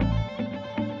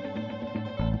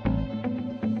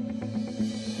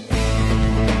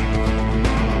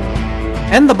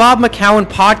And the Bob McCown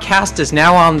podcast is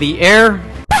now on the air.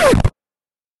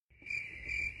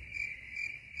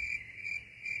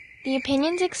 The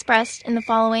opinions expressed in the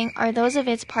following are those of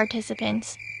its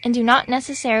participants and do not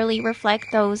necessarily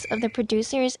reflect those of the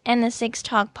producers and the Six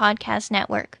Talk Podcast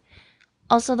Network.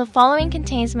 Also, the following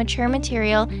contains mature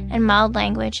material and mild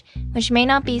language, which may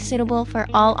not be suitable for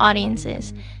all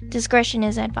audiences. Discretion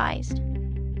is advised.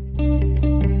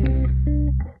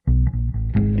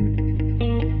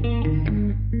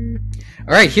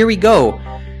 All right, here we go.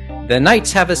 The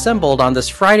Knights have assembled on this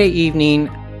Friday evening,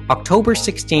 October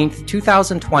 16th,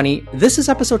 2020. This is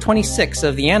episode 26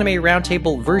 of the Anime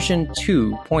Roundtable version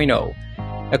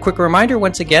 2.0. A quick reminder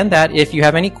once again that if you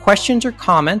have any questions or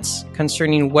comments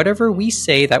concerning whatever we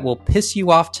say that will piss you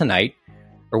off tonight,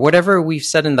 or whatever we've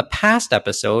said in the past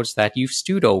episodes that you've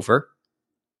stewed over,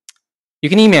 you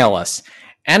can email us,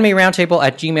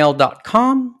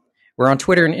 animeroundtable@gmail.com. We're on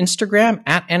Twitter and Instagram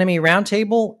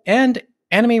 @AnimeRoundtable, and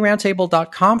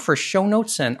animeroundtable.com for show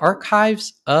notes and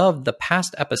archives of the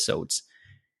past episodes.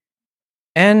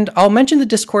 And I'll mention the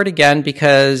Discord again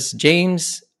because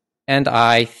James and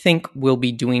I think we'll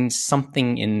be doing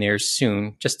something in there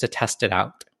soon just to test it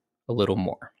out a little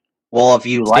more. Well, if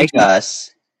you like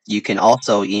us, you can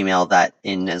also email that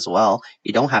in as well.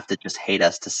 You don't have to just hate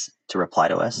us to reply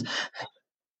to us.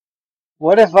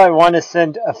 What if I want to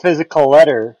send a physical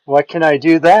letter? What can I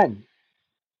do then?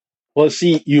 Well,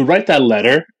 see, you write that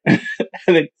letter, and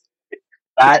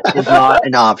that is not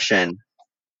an option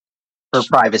for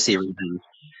privacy reasons.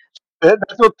 That's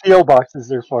what P.O. boxes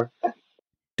are for.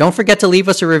 Don't forget to leave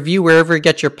us a review wherever you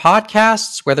get your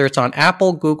podcasts, whether it's on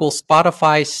Apple, Google,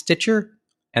 Spotify, Stitcher,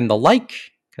 and the like,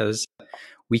 because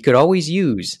we could always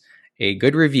use a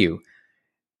good review.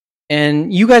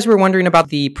 And you guys were wondering about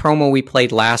the promo we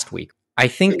played last week. I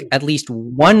think at least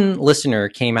one listener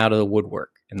came out of the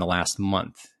woodwork in the last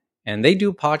month, and they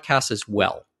do podcasts as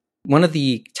well. One of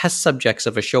the test subjects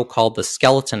of a show called the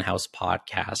Skeleton House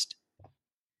podcast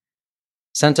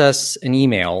sent us an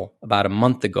email about a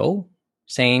month ago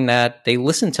saying that they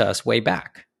listened to us way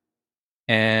back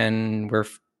and were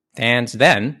fans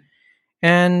then,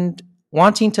 and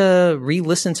wanting to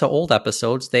re-listen to old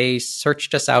episodes, they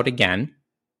searched us out again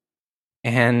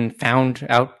and found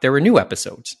out there were new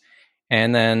episodes,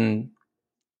 and then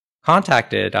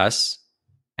contacted us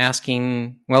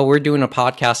asking, well, we're doing a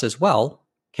podcast as well.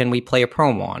 Can we play a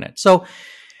promo on it? So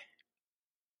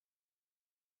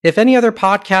if any other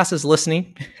podcast is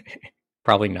listening,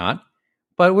 probably not,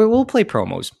 but we'll play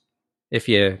promos if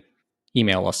you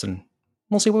email us, and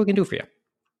we'll see what we can do for you.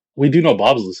 We do know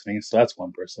Bob's listening, so that's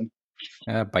one person.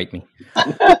 Bite me.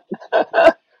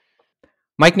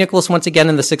 Mike Nicholas once again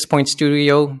in the 6 Point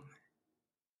Studio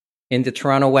in the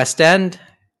Toronto West End.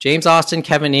 James Austin,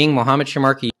 Kevin Ng, Mohammed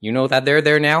Shamarki. You know that they're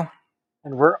there now?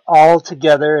 And we're all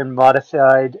together in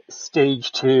modified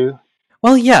stage 2.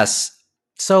 Well, yes.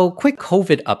 So, quick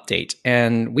COVID update.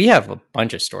 And we have a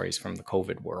bunch of stories from the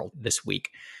COVID world this week.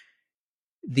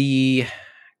 The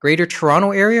Greater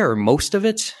Toronto area, or most of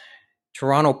it,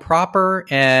 Toronto proper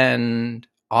and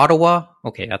Ottawa.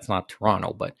 Okay, that's not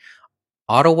Toronto, but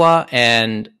Ottawa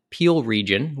and Peel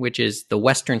region, which is the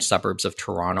western suburbs of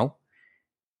Toronto,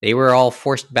 they were all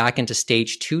forced back into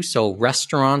stage 2. So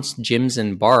restaurants, gyms,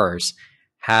 and bars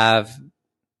have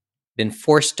been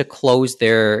forced to close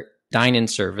their dine-in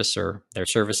service, or their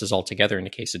services altogether in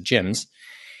the case of gyms.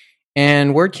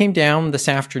 And word came down this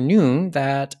afternoon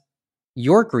that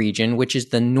York region, which is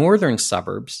the northern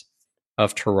suburbs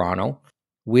of Toronto,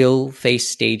 will face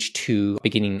stage 2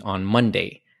 beginning on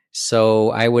Monday. So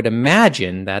I would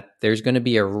imagine that there's going to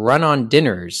be a run on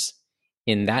dinners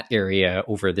in that area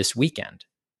over this weekend,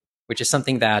 which is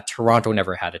something that Toronto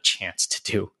never had a chance to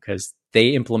do because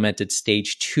they implemented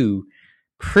stage 2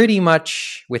 pretty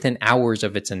much within hours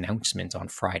of its announcement on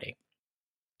Friday.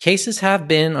 Cases have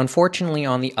been, unfortunately,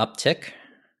 on the uptick,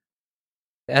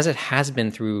 as it has been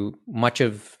through much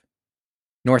of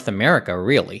North America,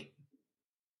 really.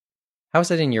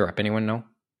 How's it in Europe? Anyone know?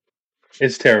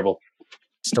 It's terrible.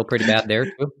 Still pretty bad there,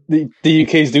 too? The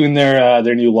UK is doing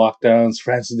their new lockdowns.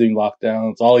 France is doing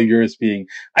lockdowns. All of Europe's being...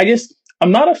 I guess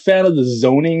I'm not a fan of the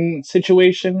zoning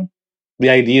situation. The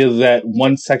idea that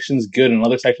one section's good and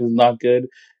another section's not good.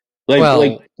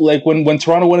 Like when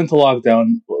Toronto went into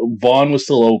lockdown, Vaughan was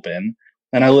still open,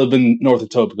 and I live in North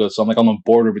Etobicoke, so I'm like on the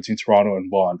border between Toronto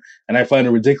and Vaughan. And I find it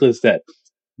ridiculous that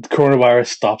the coronavirus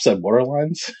stops at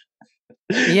borderlines.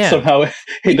 Yeah. Somehow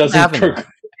it doesn't.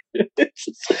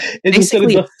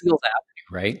 Basically, it feels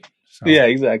avenue, right? So. Yeah,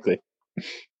 exactly.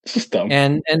 It's just dumb.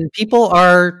 And people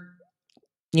are,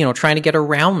 trying to get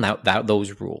around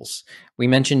those rules. We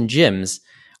mentioned gyms.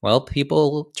 Well,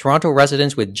 Toronto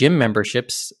residents with gym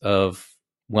memberships of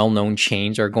well-known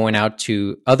chains are going out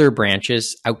to other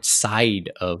branches outside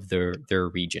of their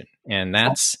region, and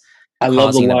that's I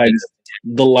love the causing a big. lines.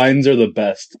 The lines are the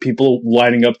best. People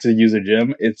lining up to use a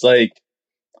gym. It's like,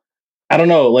 I don't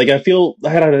know. Like, I don't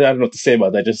know what to say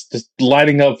about that. Just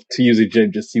lining up to use a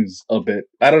gym just seems a bit.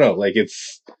 I don't know. Like,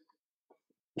 it's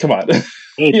come on.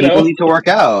 Hey, You people know. need to work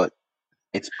out.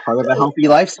 It's part of a healthy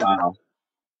lifestyle.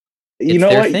 You It's know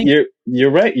their what? thing.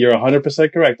 You're right. You're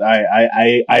 100% correct.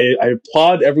 I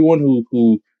applaud everyone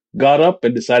who got up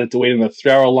and decided to wait in a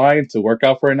 3-hour line to work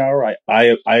out for an hour.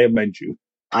 I commend you.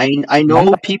 I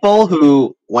know people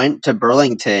who went to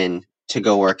Burlington to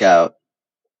go work out.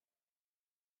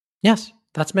 Yes,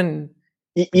 that's been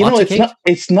You lots know, of cases.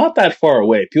 it's not that far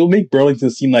away. People make Burlington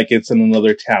seem like it's in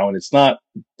another town. It's not.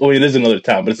 Oh, it is another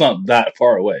town, but it's not that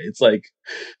far away. It's like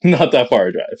not that far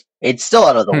a drive. It's still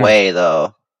out of the way,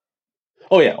 though.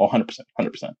 Oh yeah, 100%,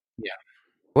 100%. Yeah.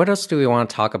 What else do we want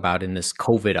to talk about in this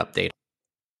COVID update?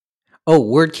 Oh,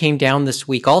 word came down this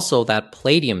week also that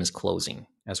Palladium is closing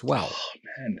as well. Oh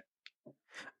man.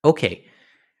 Okay,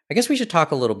 I guess we should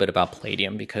talk a little bit about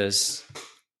Palladium because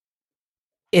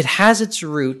it has its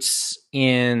roots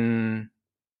in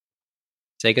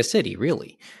Sega City,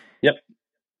 really. Yep.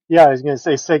 Yeah, I was going to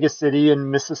say Sega City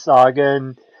and Mississauga,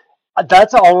 and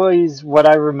that's always what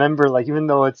I remember. Like, even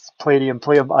though it's Palladium,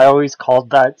 I always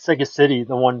called that Sega City,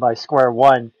 the one by Square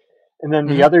One. And then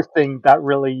the other thing that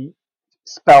really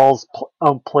spells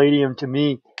Palladium to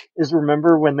me is,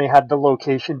 remember when they had the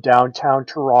location downtown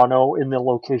Toronto in the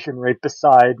location right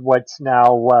beside what's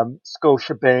now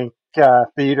Scotiabank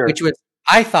Theatre, which was,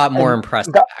 I thought, more And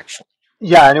impressive, that- actually.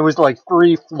 yeah, and it was like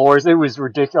 3 floors. It was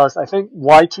ridiculous. I think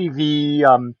YTV,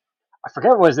 I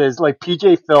forget what it is, like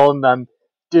PJ Film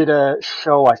did a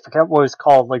show, I forget what it was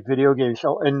called, like video game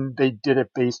show, and they did it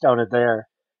based out of there.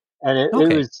 And it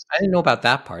Okay, was, I didn't know about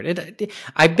that part.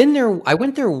 I've been there. I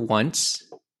went there once,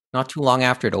 not too long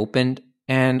after it opened,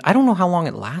 and I don't know how long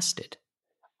it lasted.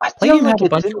 I feel Palladium like had a it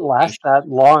bunch didn't of last that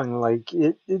long. Like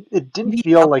it didn't Maybe a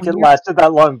feel couple like it years. lasted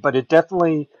that long, but it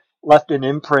definitely left an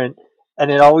imprint. And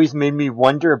it always made me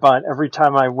wonder about every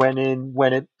time I went in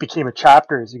when it became a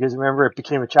chapters, because remember it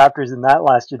became a chapters and that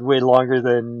lasted way longer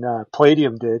than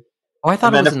Palladium did. Oh, I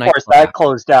thought And it then was of a course nightclub. that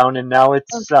closed down, and now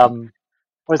it's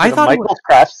was I it a thought it was. Michael's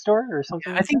Craft Store or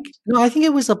something I like think no. I think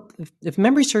it was a. If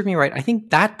memory serves me right, I think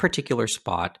that particular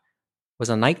spot was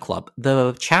a nightclub.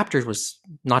 The chapters was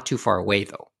not too far away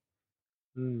though,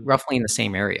 that? roughly in the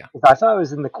same area. I thought it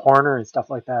was in the corner and stuff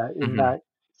like that in Mhm. that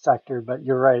sector, but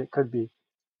you're right, it could be.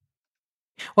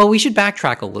 Well, we should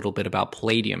backtrack a little bit about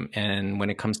Palladium and when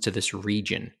it comes to this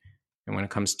region and when it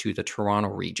comes to the Toronto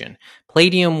region.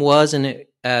 Palladium was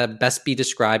best be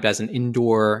described as an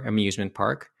indoor amusement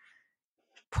park.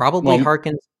 Probably Well,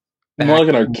 harkens more like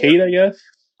back. an arcade, I guess.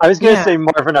 I was going to Yeah. say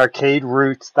more of an arcade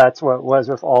roots. That's what it was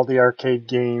with all the arcade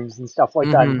games and stuff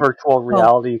like that, and Mhm. virtual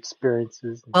reality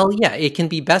experiences. Well, yeah, it can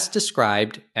be best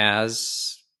described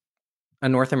as a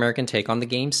North American take on the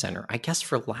Game Center, I guess,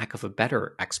 for lack of a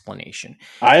better explanation.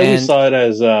 I always And- saw it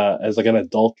as like an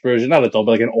adult version, not adult,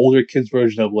 but like an older kids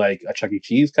version of like a Chuck E.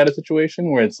 Cheese kind of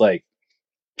situation, where it's like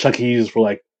Chuck E. Cheese for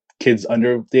like kids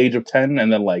under the age of 10,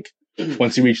 and then like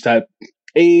once you reach that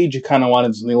age, you kind of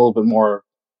wanted something a little bit more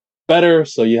better,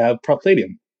 so you have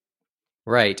Palladium.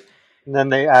 Right. And then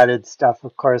they added stuff,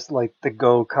 of course, like the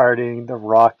go-karting, the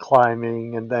rock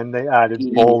climbing, and then they added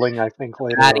The bowling, I think,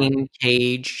 later on. Batting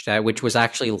cage, which was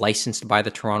actually licensed by the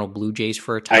Toronto Blue Jays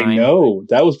for a I time. know,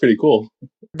 that was pretty cool.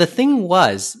 The thing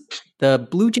was, the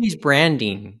Blue Jays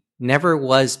branding never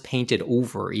was painted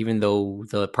over, even though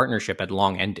the partnership had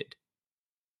long ended.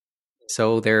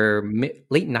 So their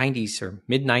late 90s or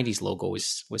mid 90s logo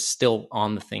was still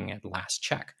on the thing at last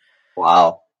check.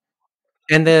 Wow.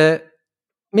 And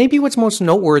maybe what's most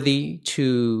noteworthy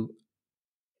to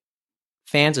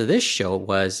fans of this show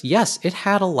was, yes, it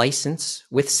had a license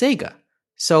with Sega.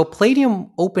 So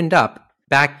Palladium opened up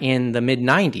back in the mid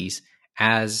 90s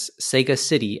as Sega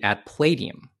City at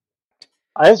Palladium.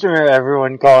 I just remember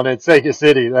everyone calling it Sega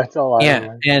City. That's all I Yeah,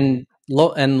 remember.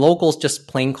 and locals just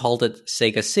plain called it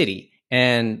Sega City,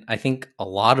 and I think a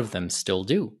lot of them still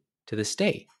do to this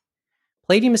day.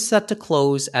 Palladium is set to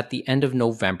close at the end of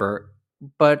November,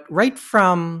 but I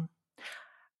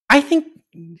think,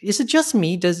 is it just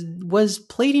me? Was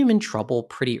Palladium in trouble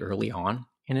pretty early on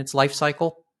in its life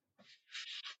cycle?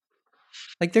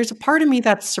 Like, there's a part of me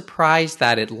that's surprised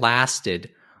that it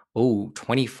lasted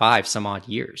 25 some odd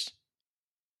years.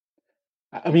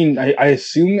 I mean, I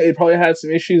assume it probably had some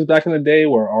issues back in the day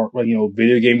where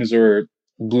video games were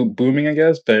booming, I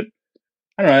guess. But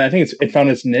I don't know. I think it found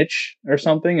its niche or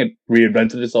something. It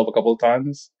reinvented itself a couple of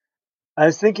times. I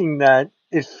was thinking that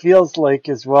it feels like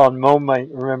as well, and Mo might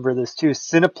remember this too,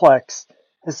 Cineplex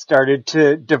has started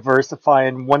to diversify,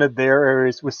 and one of their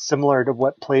areas was similar to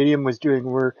what Palladium was doing,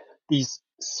 where these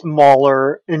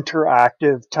smaller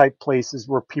interactive type places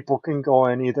where people can go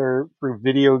in either through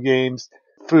video games,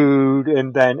 food,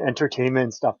 and then entertainment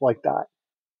and stuff like that.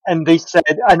 And they said,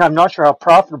 and I'm not sure how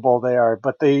profitable they are,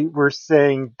 but they were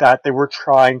saying that they were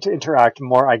trying to interact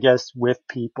more, I guess, with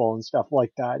people and stuff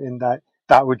like that, and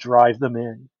that would drive them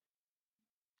in.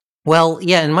 Well,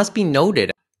 yeah, it must be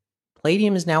noted,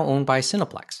 Palladium is now owned by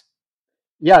Cineplex.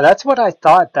 Yeah, that's what I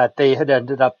thought, that they had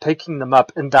ended up picking them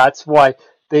up, and that's why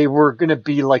they were going to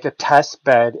be like a test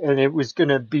bed, and it was going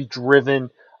to be driven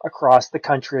across the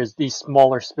country as these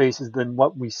smaller spaces than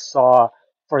what we saw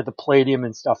for the Palladium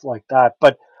and stuff like that.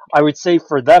 But I would say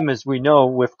for them, as we know,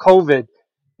 with COVID,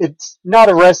 it's not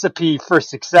a recipe for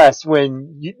success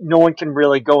when no one can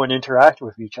really go and interact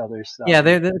with each other. So.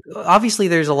 Yeah, obviously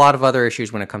there's a lot of other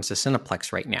issues when it comes to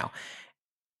Cineplex right now.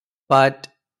 But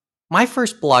my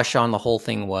first blush on the whole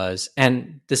thing was,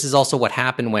 and this is also what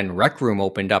happened when Rec Room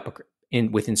opened up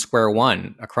within Square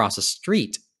One across the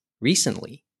street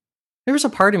recently. There was a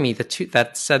part of me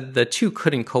that said the two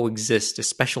couldn't coexist,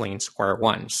 especially in Square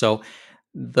One. So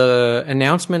the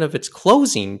announcement of its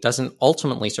closing doesn't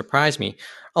ultimately surprise me.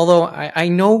 Although I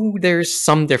know there's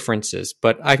some differences,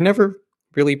 but I've never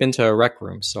really been to a Rec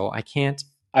Room, so I can't.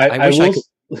 I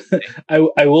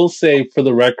will say for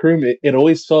the Rec Room, it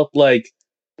always felt like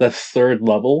the third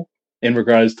level in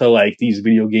regards to like these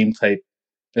video game type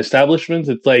establishments.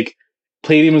 It's like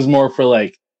Palladium is more for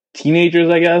like teenagers,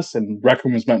 I guess, and Rec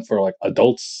Room is meant for like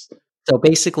adults. So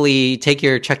basically, take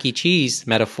your Chuck E. Cheese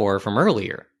metaphor from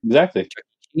earlier. Exactly. Chuck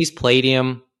E. Cheese,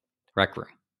 Palladium, Rec Room,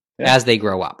 as they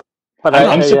grow up. But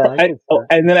I'm surprised.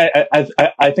 And then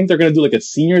I think they're going to do like a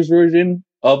seniors version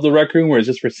of the Rec Room where it's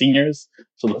just for seniors.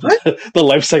 So the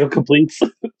life cycle completes.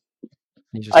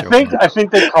 I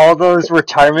think they call those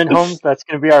retirement homes. That's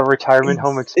going to be our retirement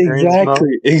home experience.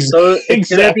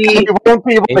 Exactly. You won't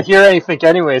be able to hear anything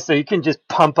anyway, so you can just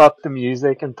pump up the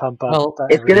music and pump up. Well,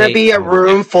 it's going to be a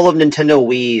room full of Nintendo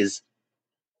Wiis.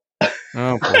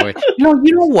 Oh boy!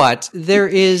 You know what? There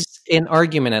is an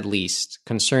argument, at least,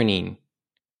 concerning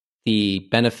the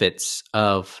benefits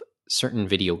of certain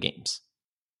video games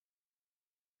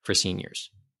for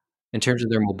seniors in terms of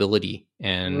their mobility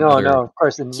and no, of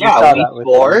course. And we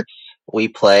sports, we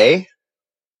play.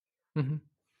 Mm-hmm.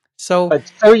 So, but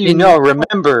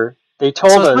remember, they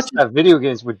told us that video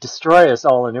games would destroy us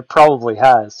all, and it probably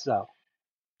has. So,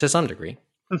 to some degree,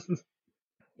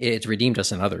 it's redeemed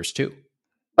us in others too.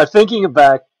 But thinking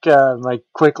back,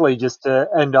 quickly, just to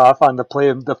end off on the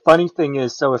play, the funny thing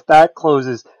is, so if that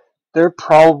closes, they're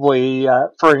probably,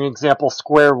 for an example,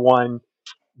 Square One,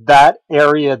 that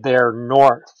area there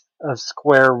north of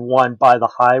Square One by the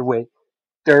highway,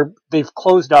 they've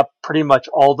closed up pretty much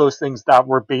all those things that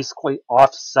were basically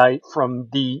off-site from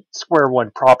the Square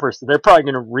One proper. So they're probably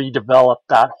going to redevelop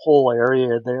that whole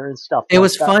area there and stuff. It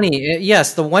was funny,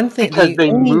 yes. The one thing because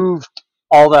they moved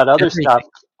all that other stuff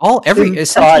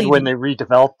inside when they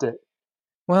redeveloped it.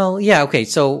 Well, yeah, okay.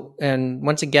 So, and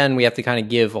once again, we have to kind of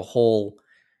give a whole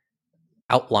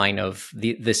outline of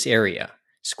this area.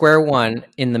 Square One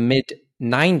in the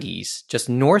mid-90s, just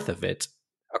north of it,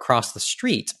 across the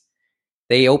street,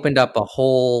 they opened up a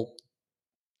whole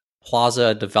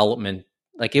plaza development.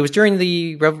 Like it was during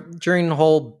the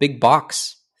whole big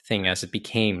box thing as it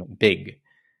became big,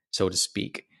 so to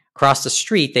speak. Across the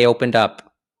street, they opened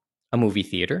up a movie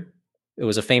theater. It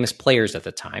was a Famous Players at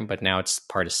the time, but now it's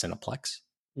part of Cineplex.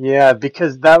 Yeah,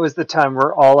 because that was the time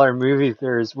where all our movie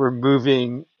theaters were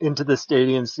moving into the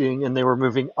stadium seating, and they were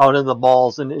moving out of the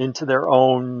malls and into their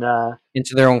own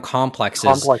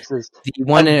complexes. The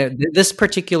one, this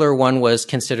particular one was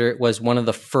one of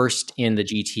the first in the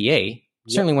GTA.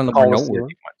 Certainly one of the more noteworthy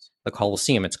ones. The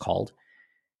Coliseum, it's called.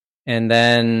 And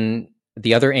then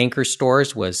the other anchor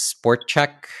stores was Sport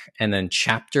Check, and then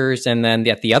Chapters, and then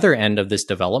at the other end of this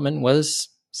development was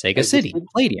Sega City,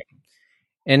 Palladium.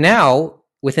 And now,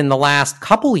 within the last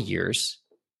couple of years,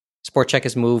 Sport Check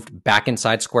has moved back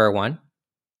inside Square One.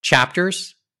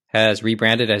 Chapters has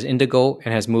rebranded as Indigo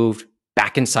and has moved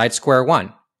back inside Square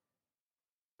One.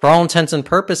 For all intents and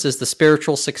purposes, the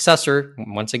spiritual successor,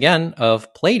 once again,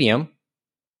 of Palladium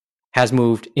has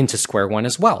moved into Square One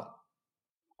as well.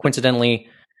 Coincidentally,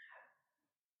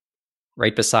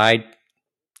 right beside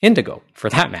Indigo, for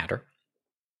that matter.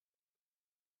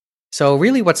 So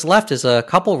really what's left is a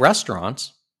couple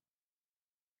restaurants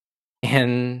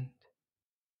and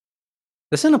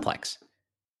the Cineplex.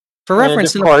 For And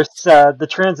reference, of course, the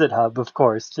transit hub, of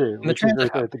course, too, in the which is transit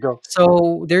right there hub. at the go.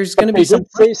 So there's going But to be they some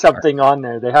did say question marks. something on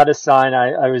there. They had a sign.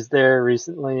 I was there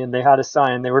recently, and they had a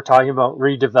sign. They were talking about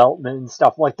redevelopment and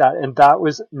stuff like that. And that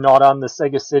was not on the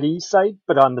Sega City site,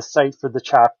 but on the site for the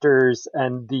chapters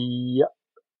and the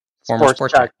Former Sports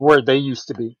Sport Check. Check, where they used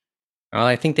to be. Well,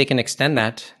 I think they can extend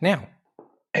that now.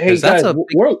 Hey That's guys, a big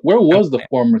where was the plan.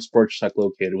 former Sports Shack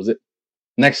located? Was it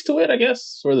next to it, I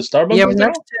guess, where the Starbucks Yeah, is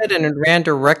next now? to it, and it ran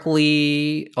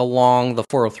directly along the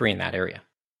 403 in that area.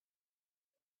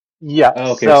 Yeah,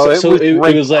 Oh, okay, so it so was it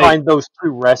right was like, behind those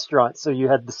two restaurants. So you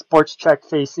had the Sports Check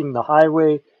facing the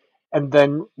highway, and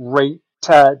then right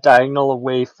diagonal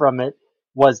away from it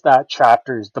was that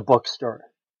Chapters, the bookstore.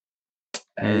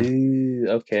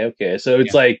 okay. So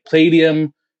it's Yeah. like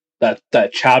Palladium,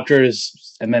 that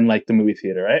chapters, and then like the movie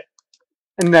theater, right?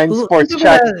 And then Think Sports of it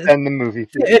Check, as, then the movie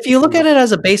theater. if you look at it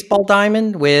as a baseball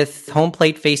diamond with home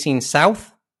plate facing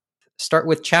south, start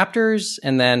with Chapters,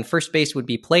 and then first base would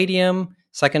be Palladium,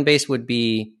 second base would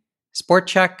be Sport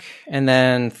Check, and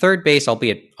then third base,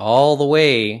 albeit all the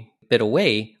way bit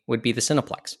away, would be the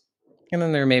Cineplex. And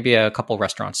then there may be a couple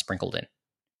restaurants sprinkled in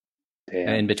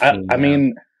Damn. between I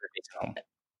mean, third base and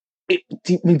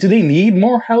home. do they need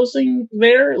more housing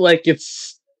there? Like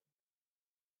it's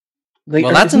like,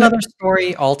 Well, that's isn't it? another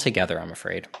story altogether, I'm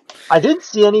afraid. I didn't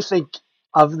see anything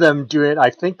of them doing it. I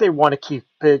think they want to keep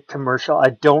it commercial. I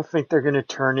don't think they're going to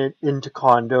turn it into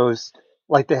condos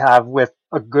like they have with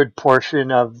a good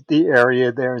portion of the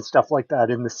area there and stuff like that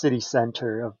in the city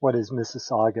center of what is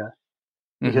Mississauga.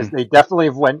 Because Mm-hmm. they definitely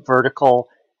have went vertical,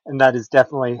 and that has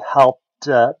definitely helped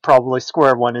probably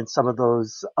Square One in some of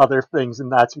those other things,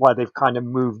 and that's why they've kind of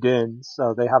moved in.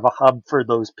 So they have a hub for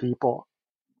those people.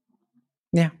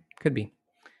 Yeah, could be.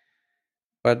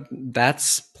 But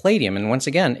that's Palladium. And once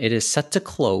again, it is set to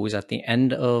close at the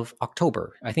end of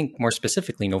October. I think more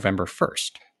specifically, November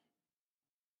 1st.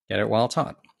 Get it while it's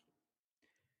hot.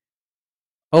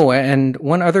 Oh, and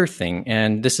one other thing,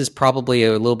 and this is probably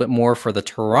a little bit more for the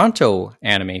Toronto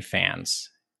anime fans.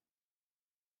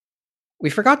 We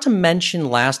forgot to mention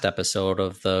last episode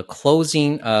of the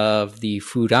closing of the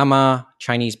Fudama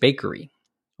Chinese bakery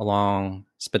along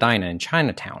Spadina in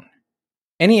Chinatown.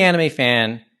 Any anime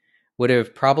fan would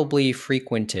have probably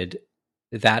frequented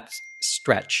that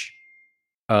stretch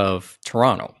of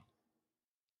Toronto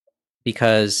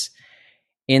because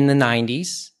in the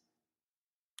 90s,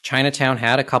 Chinatown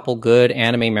had a couple good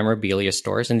anime memorabilia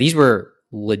stores, and these were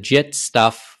legit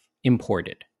stuff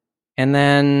imported. And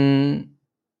then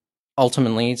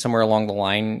ultimately, somewhere along the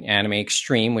line, Anime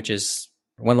Extreme, which is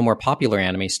one of the more popular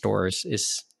anime stores,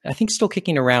 is I think still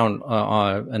kicking around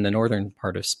in the northern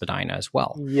part of Spadina as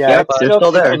well. Yeah, Yep, it's they're still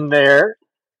still there. kicking there.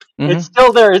 Mm-hmm. It's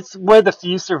still there. It's one of the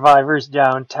few survivors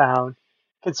downtown,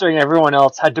 considering everyone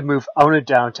else had to move out of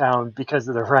downtown because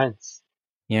of the rents.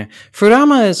 Yeah,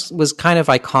 Furama was kind of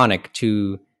iconic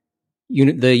to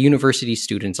the university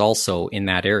students also in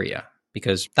that area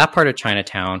because that part of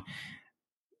Chinatown,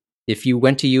 if you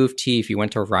went to U of T, if you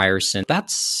went to Ryerson,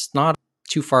 that's not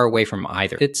too far away from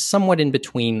either. It's somewhat in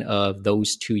between of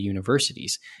those two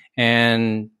universities,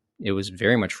 and it was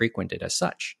very much frequented as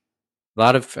such. A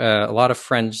lot of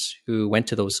friends who went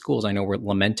to those schools I know were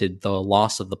lamented the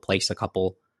loss of the place a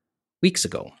couple weeks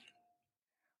ago,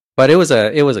 but it was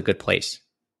a good place.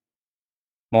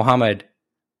 Mohammed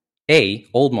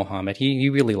old Mohammed, he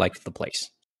really liked the place.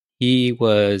 He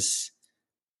was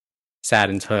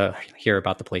saddened to hear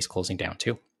about the place closing down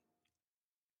too.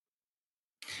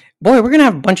 Boy, we're gonna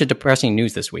have a bunch of depressing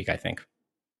news this week, I think.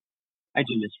 I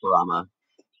do miss Furama.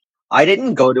 I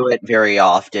didn't go to it very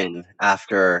often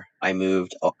after I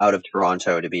moved out of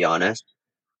Toronto, to be honest.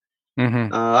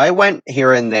 Mm-hmm. I went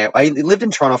here and there. I lived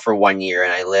in Toronto for 1 year,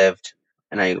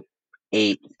 and I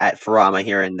ate at Furama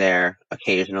here and there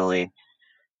occasionally.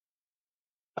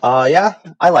 Yeah,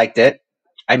 I liked it.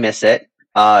 I miss it.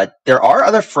 There are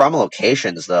other Furama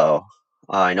locations, though.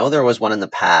 I know there was one in the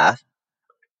past,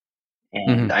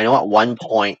 and Mm-hmm. I know at one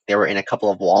point they were in a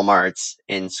couple of Walmarts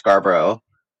in Scarborough.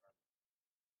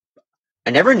 I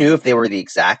never knew if they were the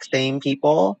exact same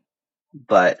people,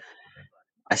 but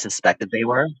I suspected they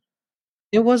were.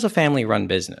 It was a family-run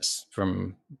business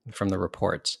from the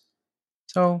reports.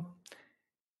 So,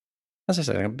 as I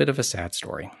said, a bit of a sad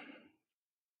story.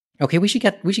 Okay, we should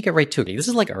get right to it. This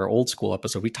is like our old school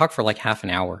episode. We talked for like half an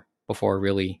hour before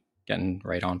really getting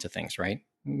right onto things, right?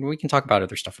 We can talk about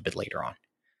other stuff a bit later on.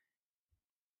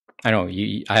 I know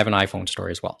I have an iPhone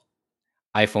story as well.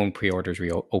 iPhone pre-orders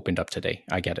opened up today.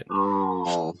 I get it.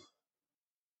 Oh,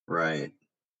 right.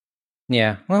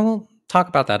 Yeah, well, we'll talk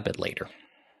about that a bit later.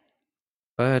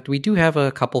 But we do have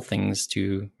a couple things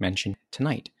to mention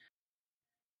tonight.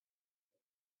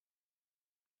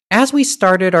 as we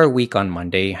started our week on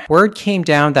Monday, word came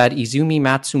down that Izumi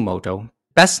Matsumoto,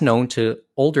 best known to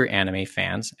older anime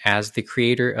fans as the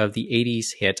creator of the 80s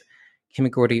hit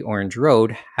Kimigori Orange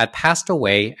Road, had passed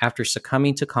away after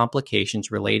succumbing to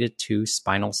complications related to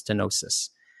spinal stenosis.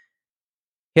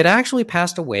 He had actually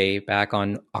passed away back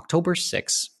on October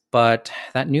 6th, but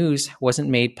that news wasn't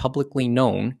made publicly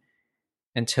known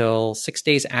until 6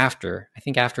 days after, I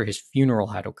think after his funeral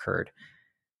had occurred.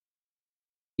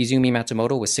 Izumi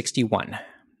Matsumoto was 61.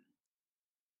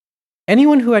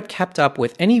 Anyone who had kept up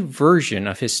with any version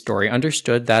of his story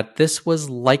understood that this was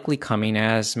likely coming,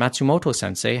 as Matsumoto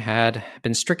sensei had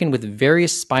been stricken with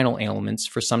various spinal ailments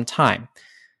for some time.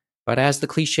 But as the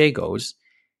cliche goes,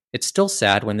 it's still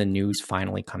sad when the news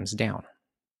finally comes down.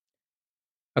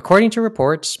 According to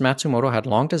reports, Matsumoto had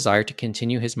long desired to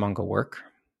continue his manga work,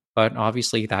 but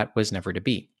obviously that was never to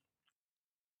be.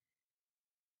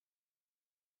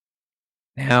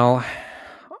 Now,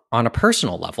 on a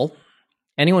personal level,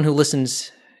 anyone who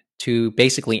listens to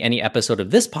basically any episode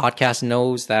of this podcast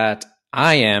knows that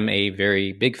I am a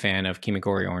very big fan of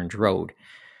Kimigori Orange Road,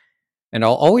 and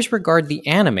I'll always regard the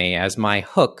anime as my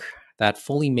hook that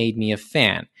fully made me a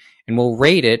fan, and will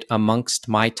rate it amongst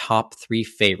my top 3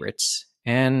 favorites,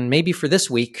 and maybe for this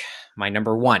week, my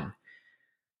number 1.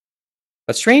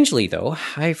 But strangely though,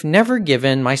 I've never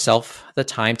given myself the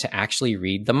time to actually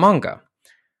read the manga.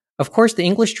 Of course, the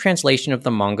English translation of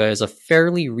the manga is a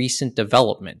fairly recent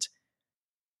development,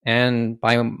 and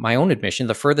by my own admission,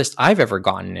 the furthest I've ever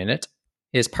gotten in it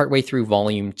is partway through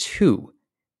volume 2.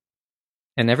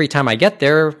 And every time I get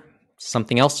there,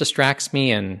 something else distracts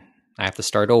me and I have to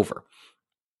start over.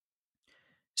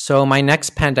 So my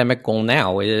next pandemic goal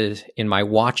now is, in my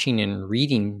watching and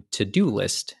reading to-do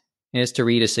list, is to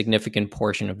read a significant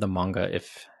portion of the manga,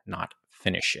 if not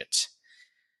finish it.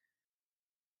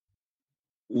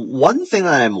 One thing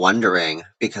that I'm wondering,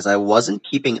 because I wasn't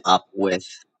keeping up with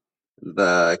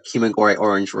the Kimigori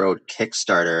Orange Road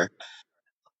Kickstarter,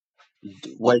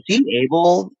 was he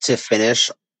able to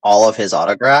finish all of his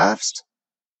autographs?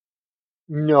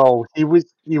 No, he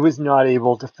was not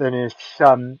able to finish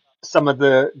some of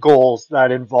the goals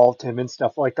that involved him and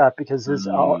stuff like that because his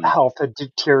health had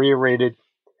deteriorated,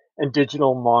 and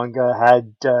Digital Manga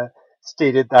had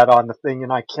stated that on the thing,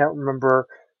 and I can't remember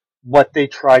what they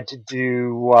tried to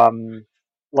do.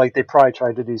 Like they probably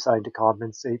tried to do something to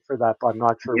compensate for that, but I'm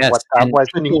not sure Yes, what that and was.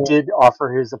 And he did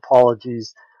offer his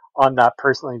apologies on that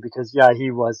personally because yeah, he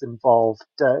was involved,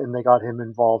 and they got him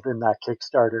involved in that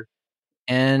Kickstarter.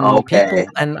 Okay.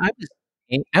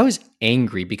 I was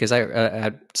angry because I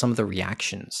at some of the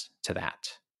reactions to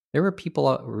that. There were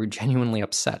people who were genuinely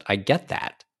upset. I get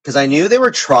that. Because I knew they were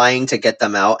trying to get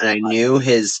them out, and I knew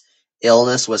his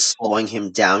illness was slowing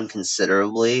him down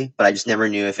considerably, but I just never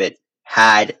knew if it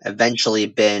had eventually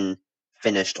been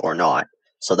finished or not.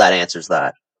 So that answers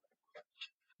that.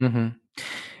 Mm-hmm.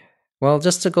 Well,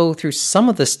 just to go through some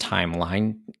of this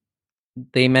timeline,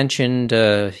 they mentioned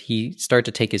he started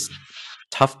to take his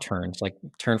tough turns, like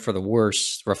turn for the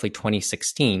worse, roughly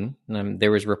 2016. There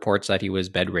was reports that he was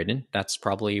bedridden. That's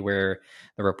probably where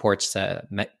the reports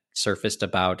surfaced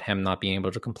about him not being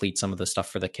able to complete some of the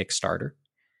stuff for the Kickstarter.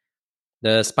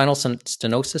 The spinal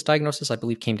stenosis diagnosis, I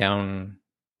believe, came down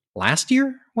last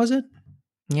year, was it?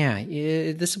 Yeah,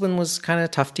 this one was kind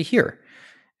of tough to hear.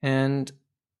 And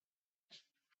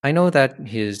I know that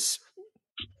his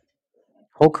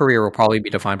whole career will probably be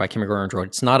defined by Kimigori Orange Road.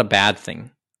 It's not a bad thing.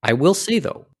 I will say,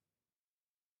 though,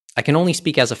 I can only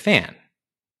speak as a fan.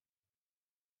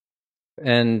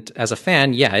 And as a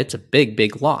fan, yeah, it's a big,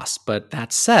 big loss. But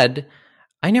that said,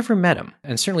 I never met him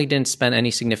and certainly didn't spend any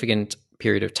significant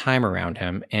period of time around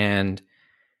him. And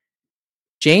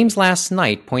James last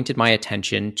night pointed my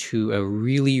attention to a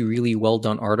really, really well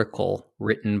done article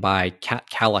written by Kat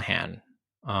Callahan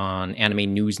on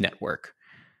Anime News Network,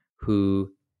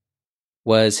 who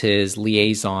was his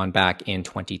liaison back in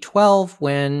 2012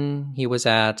 when he was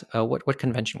at what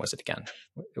convention was it again?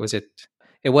 It was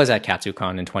at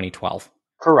Katsucon in 2012.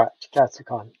 Correct,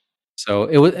 Katsucon. So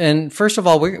it was, and first of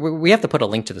all, we have to put a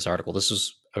link to this article. This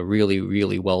was a really,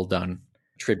 really well done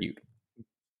tribute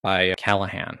by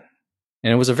Callahan,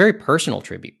 and it was a very personal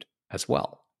tribute as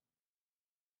well,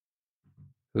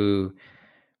 who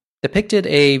depicted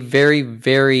a very,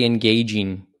 very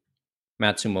engaging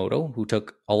Matsumoto, who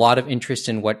took a lot of interest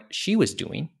in what she was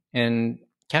doing. And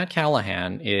Kat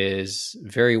Callahan is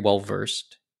very well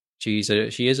versed. She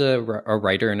is a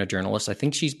writer and a journalist. I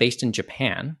think she's based in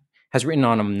Japan, has written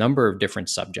on a number of different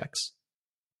subjects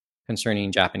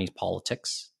concerning Japanese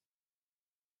politics.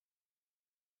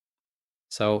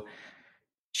 So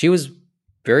she was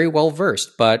very well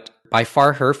versed, but by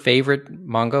far her favorite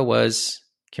manga was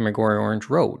Kimagure Orange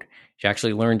Road. She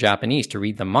actually learned Japanese to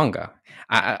read the manga.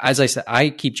 As I said, I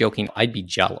keep joking, I'd be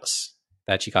jealous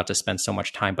that she got to spend so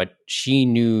much time, but she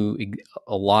knew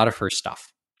a lot of her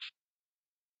stuff.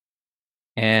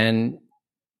 And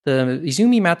the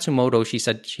Izumi Matsumoto she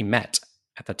said she met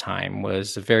at the time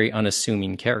was a very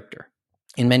unassuming character.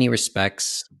 In many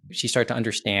respects, she started to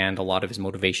understand a lot of his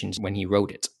motivations when he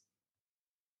wrote it.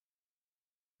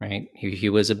 Right? He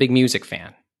was a big music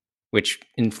fan, which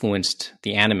influenced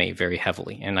the anime very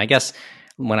heavily. And I guess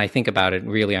when I think about it,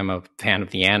 really, I'm a fan of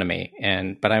the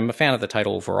anime, but I'm a fan of the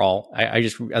title overall. I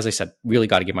just, as I said, really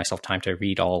got to give myself time to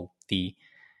read all the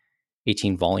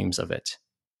 18 volumes of it.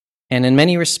 And in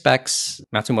many respects,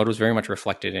 Matsumoto is very much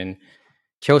reflected in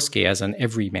Kyosuke as an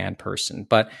everyman person.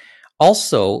 But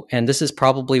also, and this is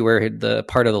probably where the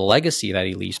part of the legacy that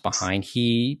he leaves behind,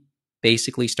 he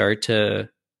basically started to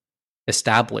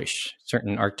establish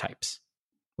certain archetypes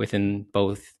within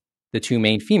both the two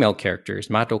main female characters,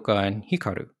 Madoka and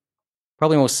Hikaru.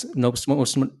 Probably most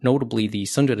notably the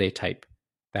tsundere type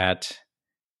that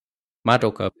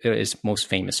Madoka is most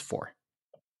famous for,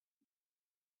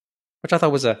 which I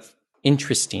thought was a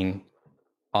interesting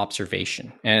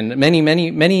observation. And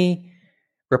many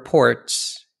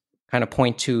reports kind of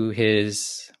point to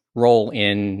his role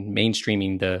in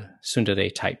mainstreaming the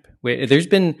tsundere type. There's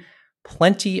been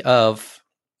plenty of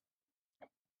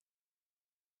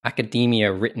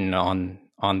academia written on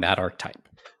that archetype.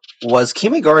 Was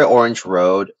Kimagure Orange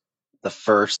Road the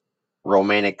first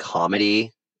romantic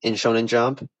comedy in Shonen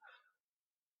Jump?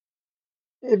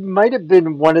 It might have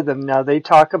been one of them. Now they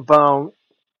talk about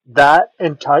that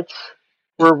and Touch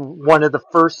were one of the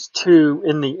first two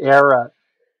in the era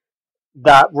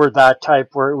that were that type,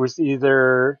 where it was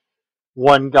either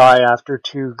one guy after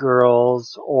two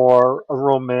girls or a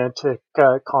romantic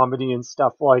comedy and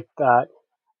stuff like that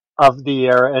of the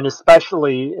era, and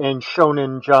especially in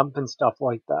Shonen Jump and stuff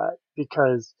like that,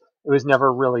 because it was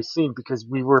never really seen, because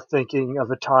we were thinking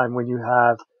of a time when you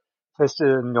have Fist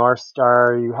of the North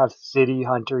Star, you have City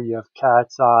Hunter, you have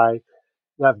Cat's Eye,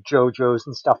 you have JoJo's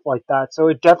and stuff like that. So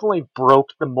it definitely broke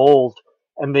the mold.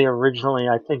 And they originally,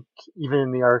 I think, even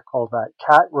in the article that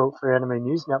Kat wrote for Anime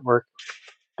News Network,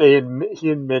 he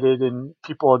admitted, and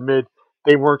people admit,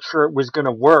 they weren't sure it was going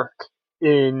to work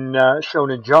in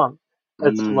Shonen Jump.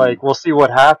 It's like, we'll see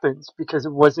what happens, because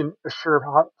it wasn't a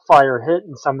surefire hit,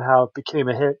 and somehow it became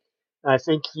a hit. And I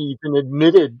think he even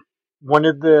admitted one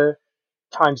of the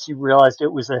times he realized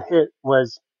it was a hit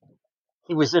was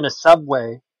he was in a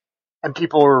subway and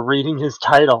people were reading his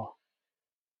title.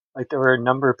 Like, there were a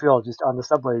number of people just on the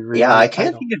subway reading Yeah, I his can't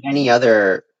title. think of any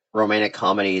other romantic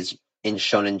comedies in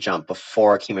Shonen Jump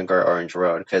before Kimagure Orange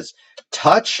Road, because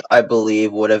Touch, I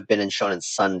believe, would have been in Shonen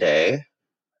Sunday,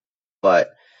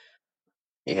 but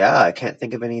yeah, I can't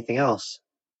think of anything else.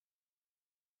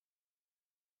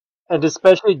 And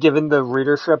especially given the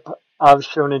readership of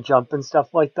Shonen Jump and stuff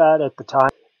like that at the time,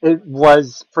 it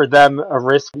was for them a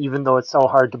risk, even though it's so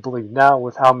hard to believe now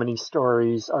with how many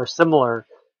stories are similar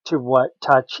to what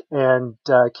Touch and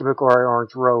Kimagure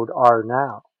Orange Road are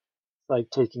now.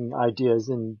 Like taking ideas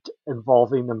and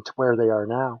evolving them to where they are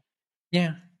now.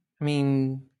 Yeah, I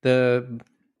mean the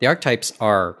archetypes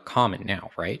are common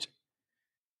now, right?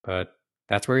 But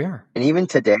that's where we are. And even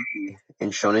today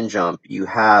in Shonen Jump, you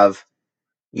have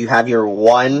your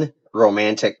one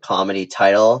romantic comedy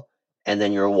title, and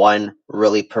then your one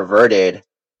really perverted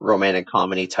romantic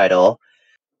comedy title.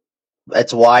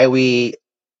 That's why we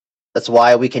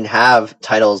can have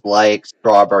titles like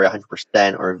Strawberry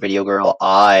 100% or Video Girl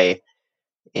I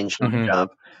in Shonen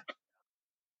Jump.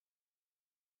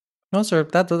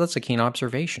 That's a keen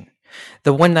observation.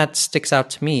 The one that sticks out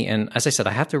to me, and as I said,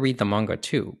 I have to read the manga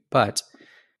too, but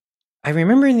I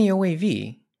remember in the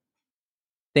OAV,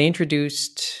 they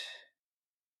introduced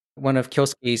one of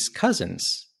Kyosuke's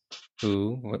cousins,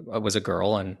 who was a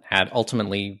girl and had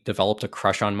ultimately developed a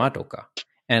crush on Madoka.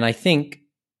 And I think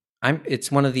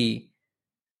it's one of the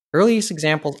earliest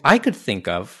examples I could think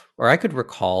of, or I could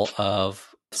recall,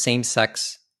 of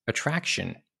same-sex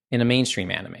attraction in a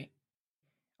mainstream anime.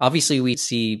 Obviously, we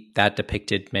see that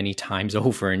depicted many times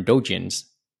over in doujins,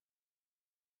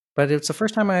 but it's the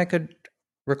first time I could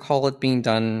recall it being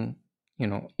done,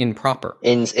 improper.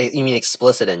 You mean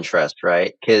explicit interest,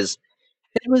 right? Because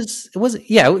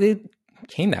it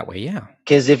came that way, yeah.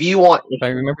 Because if you want, I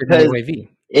remember the UAV.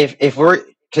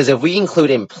 If we include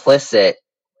implicit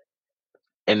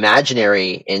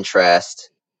imaginary interest,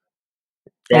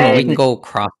 then we can go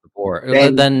across the board.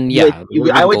 Then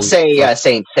I would say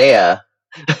Saint Seiya.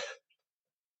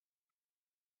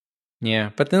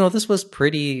 Yeah, but no, this was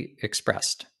pretty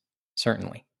expressed,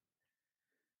 certainly.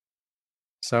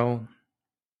 So,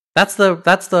 That's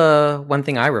the one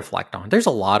thing I reflect on. There's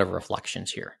a lot of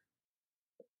reflections here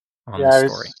on Yeah, the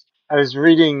story. I was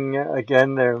reading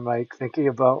again there, Mike, thinking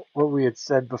about what we had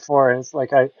said before, and it's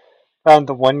like I found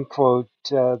the one quote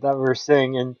that we were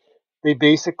saying, and they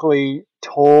basically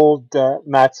told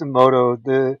Matsumoto,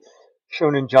 the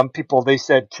Shonen Jump people, they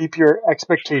said, keep your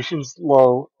expectations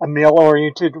low. A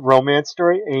male-oriented romance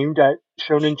story aimed at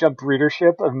Shonen Jump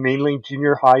readership of mainly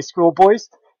junior high school boys.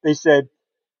 They said,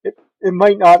 it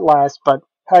might not last, but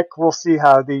heck, we'll see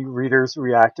how the readers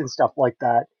react and stuff like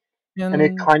that. And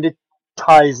it And kind of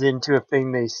ties into a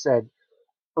thing they said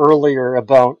earlier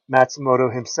about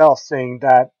Matsumoto himself, saying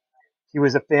that he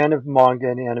was a fan of manga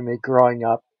and anime growing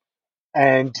up,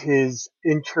 and his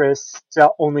interest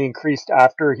only increased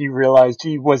after he realized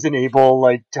he wasn't able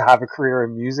like to have a career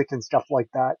in music and stuff like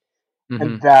that, and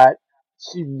mm-hmm. that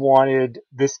he wanted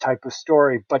this type of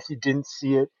story, but he didn't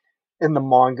see it in the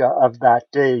manga of that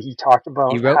day. He talked He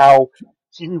about wrote, how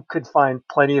he could find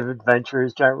plenty of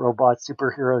adventures, giant robots,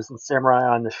 superheroes, and samurai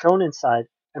on the shonen side,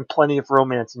 and plenty of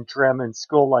romance and drama and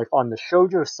school life on the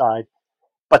shoujo side,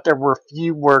 but there were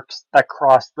few works that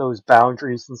crossed those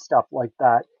boundaries and stuff like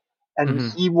that. And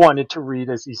mm-hmm. he wanted to read,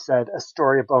 as he said, a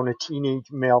story about a teenage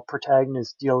male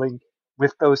protagonist dealing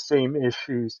with those same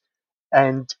issues.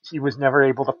 And he was never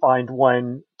able to find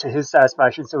one to his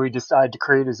satisfaction, so he decided to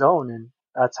create his own, and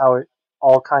that's how it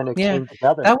all kind of Yeah, came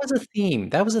together. that was a theme.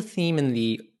 That was a theme in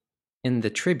the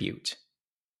tribute.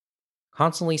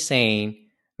 Constantly saying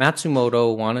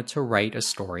Matsumoto wanted to write a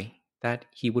story that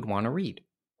he would want to read.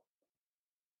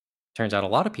 Turns out a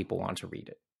lot of people want to read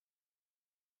it.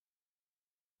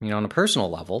 On a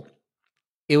personal level,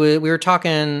 we were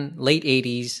talking late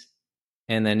 80s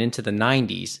and then into the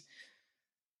 90s.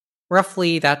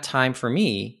 Roughly that time for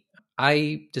me,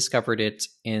 I discovered it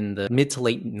in the mid to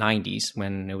late 90s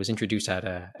when it was introduced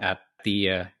at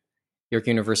the York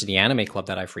University Anime Club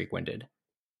that I frequented.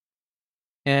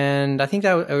 And I think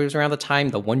that it was around the time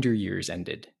the Wonder Years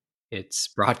ended its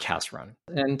broadcast run.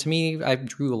 And to me, I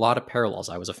drew a lot of parallels.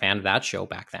 I was a fan of that show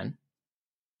back then,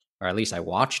 or at least I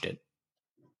watched it.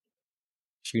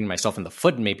 Shooting myself in the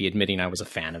foot and maybe admitting I was a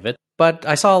fan of it. But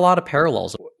I saw a lot of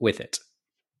parallels with it.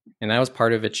 And that was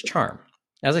part of its charm.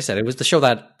 As I said, it was the show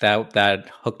that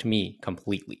hooked me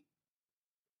completely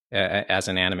as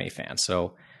an anime fan.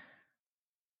 So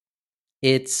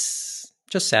it's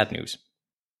just sad news,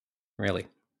 really.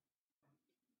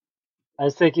 I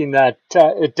was thinking that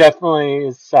it definitely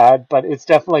is sad, but it's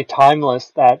definitely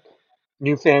timeless that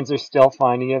new fans are still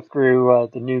finding it through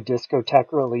the new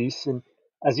Discotheque release. And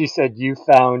as you said, you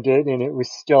found it and it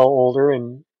was still older,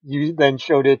 and you then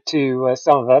showed it to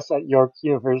some of us at York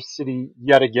University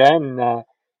yet again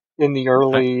in the I,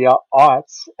 early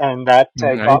aughts, and that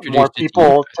I got more introduced it to you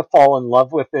people to fall in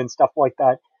love with it and stuff like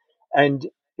that. And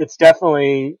it's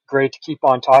definitely great to keep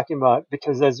on talking about,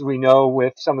 because as we know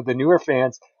with some of the newer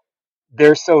fans,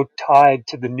 they're so tied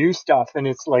to the new stuff, and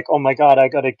it's like, oh my god, I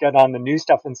got to get on the new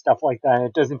stuff and stuff like that. And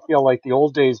it doesn't feel like the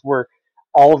old days where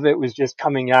all of it was just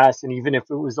coming at us, and even if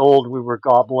it was old, we were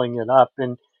gobbling it up,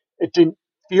 and it didn't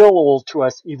feel old to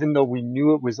us even though we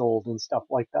knew it was old and stuff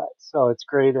like that. So it's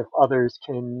great if others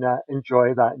can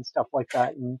enjoy that and stuff like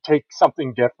that and take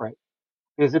something different,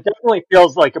 because it definitely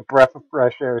feels like a breath of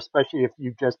fresh air, especially if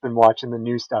you've just been watching the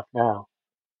new stuff now.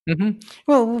 Mm-hmm.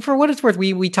 Well, for what it's worth,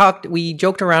 we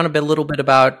joked around a little bit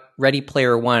about Ready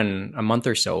Player One a month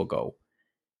or so ago.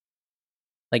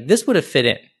 Like, this would have fit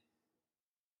in.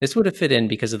 This would have fit in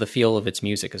because of the feel of its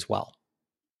music as well.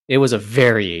 It was a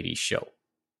very 80s show.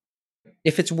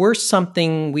 If it's worth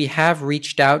something, we have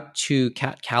reached out to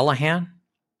Kat Callahan,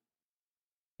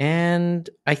 and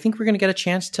I think we're going to get a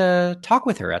chance to talk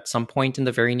with her at some point in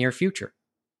the very near future.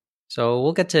 So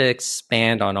we'll get to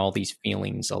expand on all these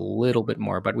feelings a little bit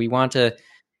more, but we want to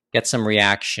get some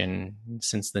reaction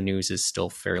since the news is still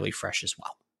fairly fresh as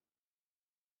well.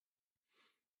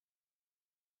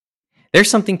 There's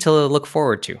something to look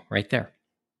forward to right there.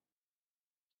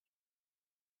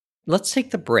 Let's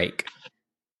take the break.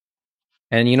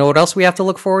 And you know what else we have to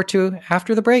look forward to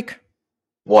after the break?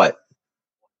 What?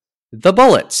 The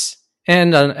bullets.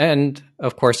 And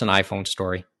of course, an iPhone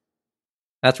story.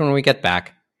 That's when we get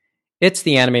back. It's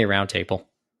the Anime Roundtable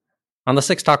on the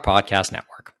Six Talk Podcast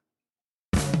Network.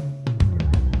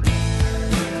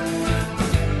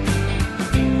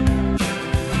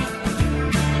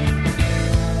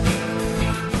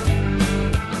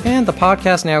 And the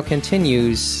podcast now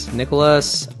continues.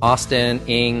 Nicholas, Austin,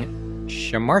 Ing,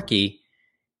 Shamarky,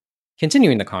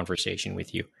 continuing the conversation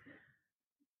with you.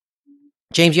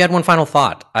 James, you had one final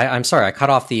thought. I'm sorry, I cut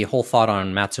off the whole thought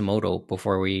on Matsumoto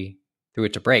before we threw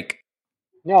it to break.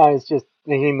 No, I was just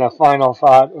thinking the final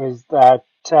thought was that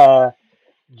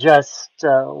just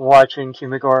watching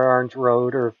Kimagure Orange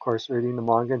Road, or of course reading the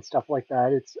manga and stuff like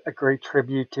that. It's a great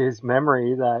tribute to his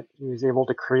memory that he was able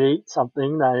to create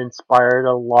something that inspired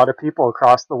a lot of people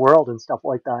across the world and stuff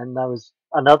like that. And that was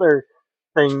another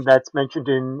thing that's mentioned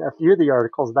in a few of the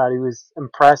articles, that he was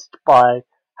impressed by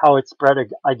how it spread,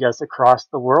 I guess, across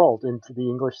the world into the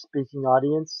English-speaking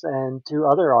audience and to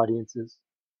other audiences.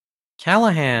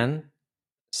 Callahan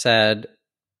said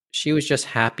she was just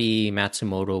happy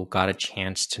Matsumoto got a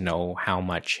chance to know how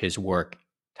much his work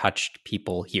touched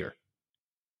people here.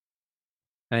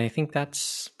 And I think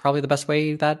that's probably the best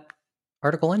way that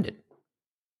article ended.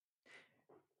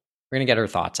 We're going to get her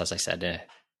thoughts, as I said,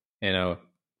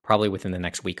 probably within the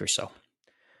next week or so.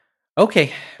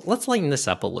 Okay, let's lighten this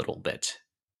up a little bit.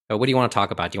 What do you want to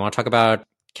talk about? Do you want to talk about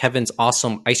Kevin's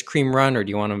awesome ice cream run, or do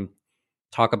you want to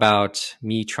talk about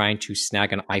me trying to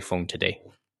snag an iPhone today?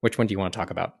 Which one do you want to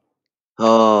talk about?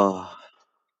 Oh,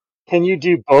 Can you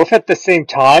do both at the same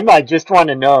time? I just want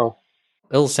to know.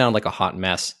 It'll sound like a hot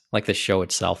mess, like the show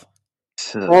itself.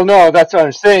 Well, no, that's what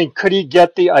I'm saying. Could he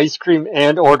get the ice cream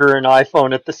and order an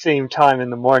iPhone at the same time in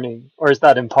the morning? Or is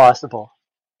that impossible?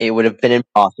 it would have been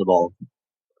impossible.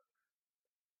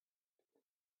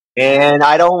 And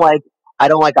I don't like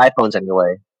iPhones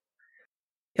anyway.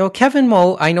 Kevin,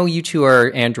 Mo, I know you two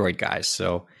are Android guys,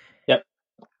 so... Yep.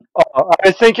 Oh, I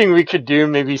was thinking we could do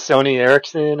maybe Sony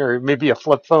Ericsson or maybe a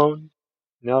flip phone.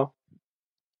 No?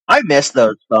 I miss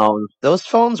those phones. Those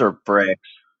phones are bricks.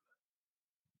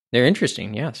 They're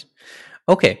interesting, yes.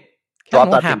 Okay. Kevin,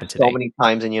 Dropped what that thing happened so today? many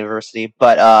times in university.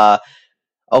 But,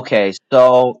 okay,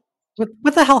 so...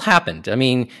 What the hell happened? I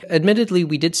mean, admittedly,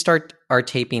 we did start our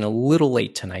taping a little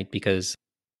late tonight because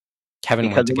Kevin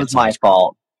Because went to it get was some my ice cream.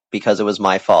 fault. Because it was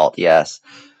my fault, yes.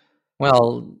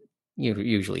 Well,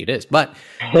 usually it is. But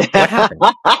what happened?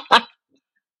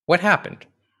 What happened?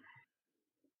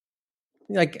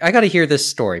 Like, I got to hear this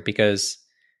story because...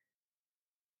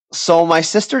 So my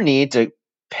sister needed to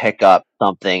pick up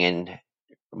something in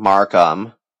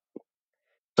Markham.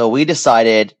 So we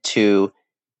decided to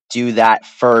do that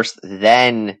first,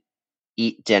 then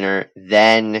eat dinner,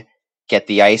 then get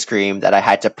the ice cream that I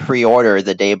had to pre-order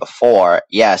the day before.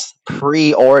 Yes,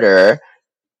 pre-order,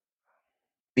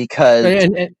 because...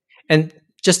 And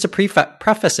just to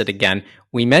preface it again,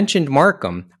 we mentioned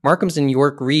Markham. Markham's in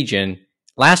York Region.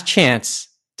 Last chance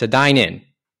to dine in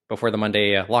before the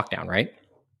Monday lockdown, right?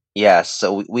 Yes,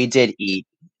 so we did eat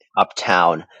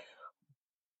uptown.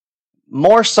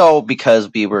 More so because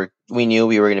we knew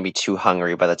we were going to be too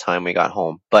hungry by the time we got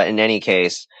home. But in any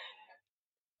case,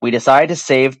 we decided to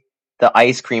save the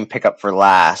ice cream pickup for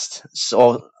last.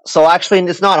 So actually,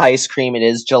 it's not ice cream; it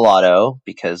is gelato,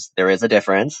 because there is a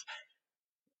difference.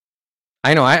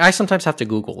 I know. I sometimes have to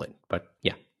Google it, but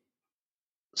yeah.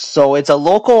 So it's a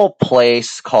local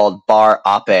place called Bar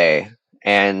Ape,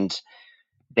 and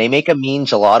they make a mean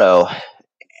gelato.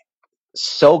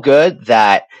 So good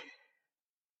that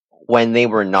when they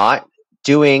were not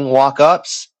doing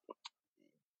walk-ups,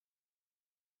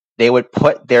 they would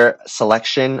put their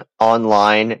selection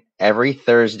online every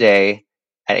Thursday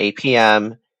at 8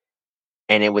 p.m.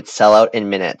 and it would sell out in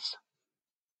minutes.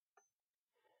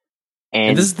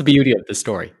 And this is the beauty of the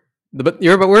story.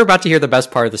 We're about to hear the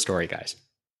best part of the story, guys.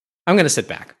 I'm going to sit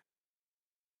back.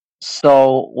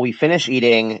 So we finish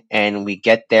eating and we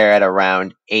get there at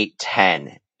around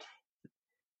 8:10.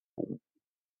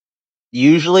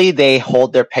 Usually they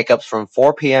hold their pickups from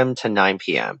 4 p.m. to 9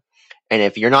 p.m. And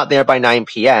if you're not there by 9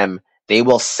 p.m., they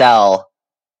will sell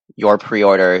your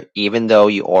pre-order even though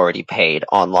you already paid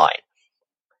online.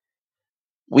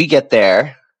 We get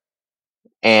there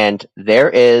and there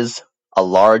is a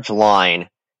large line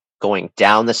going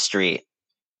down the street.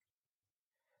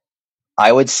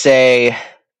 I would say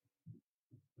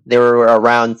there were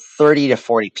around 30 to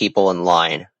 40 people in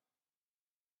line.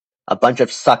 A bunch of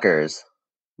suckers,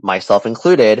 myself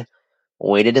included,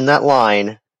 waited in that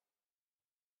line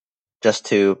just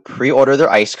to pre-order their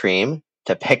ice cream,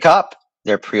 to pick up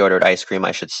their pre-ordered ice cream,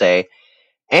 I should say.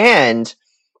 And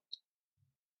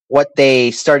what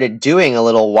they started doing a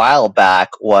little while back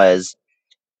was,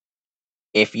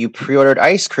 if you pre-ordered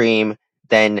ice cream,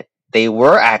 then they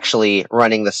were actually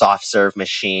running the soft serve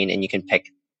machine and you can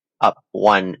pick up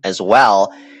one as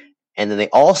well. And then they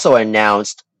also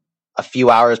announced a few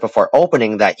hours before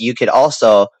opening that you could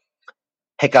also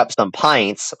pick up some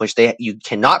pints, which you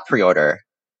cannot pre-order.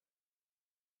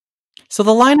 So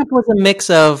the lineup was a mix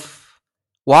of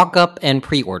walk up and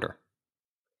pre-order.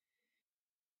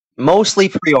 Mostly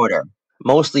pre-order.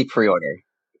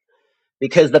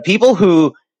 Because the people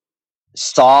who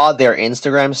saw their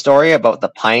Instagram story about the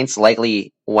pints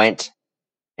likely went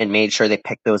and made sure they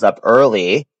picked those up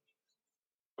early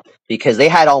because they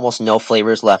had almost no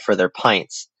flavors left for their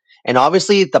pints. And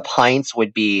obviously the pints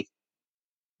would be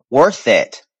worth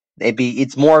it.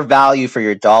 It's more value for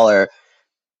your dollar,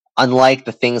 unlike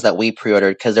the things that we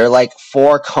pre-ordered, because they're like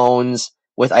 4 cones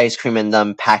with ice cream in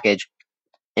them packaged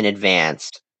in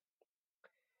advance.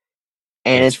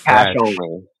 And It's it's cash fresh.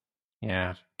 only.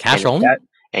 Yeah. Cash And only?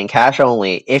 And cash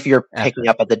only if you're picking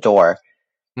up at the door.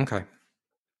 Okay.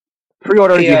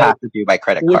 Pre-orders Hey, you have to do by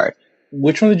credit card.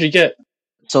 Which one did you get?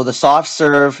 So the soft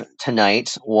serve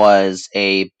tonight was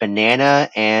a banana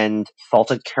and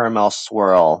salted caramel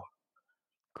swirl.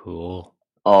 Cool.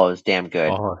 Oh, it was damn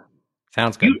good. Oh,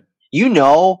 sounds good. You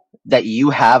know that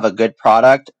you have a good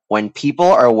product when people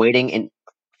are waiting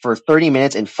for 30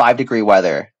 minutes in 5-degree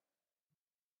weather.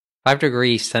 5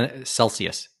 degrees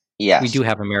Celsius. Yes. We do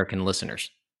have American listeners.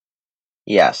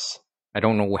 Yes. I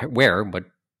don't know where, but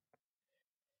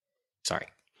sorry.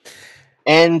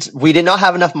 And we did not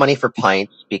have enough money for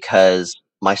pints because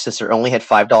my sister only had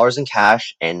 $5 in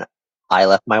cash and I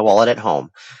left my wallet at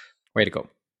home. Way to go.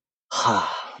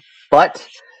 But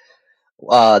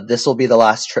this will be the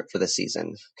last trip for the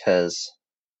season because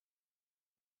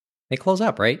they close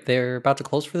up, right? They're about to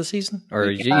close for the season? Or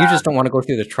you just don't want to go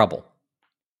through the trouble?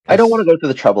 I don't want to go through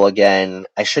the trouble again.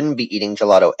 I shouldn't be eating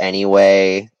gelato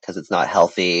anyway because it's not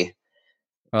healthy.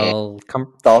 Well,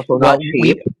 it's also not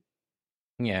cheap.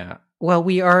 Yeah. Well,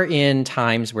 we are in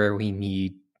times where we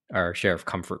need our share of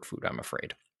comfort food, I'm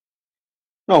afraid.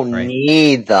 Don't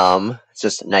need them. It's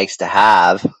just nice to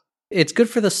have. It's good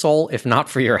for the soul, if not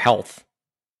for your health.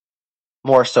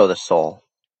 More so the soul.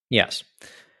 Yes.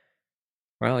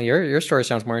 Well, your story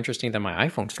sounds more interesting than my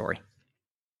iPhone story.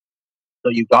 So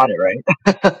you got it, right?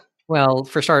 Well,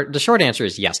 the short answer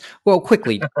is yes. Well,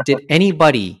 quickly, did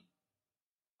anybody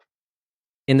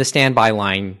in the standby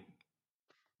line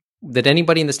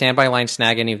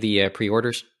snag any of the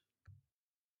pre-orders?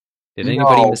 Did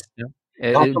anybody miss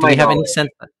out? Do we have any sense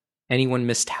that anyone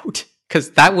missed out? Because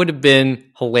that would have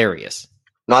been hilarious.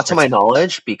 Not to my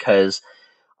knowledge, because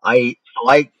I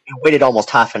waited almost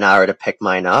half an hour to pick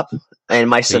mine up, and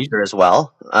my sister as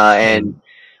well. And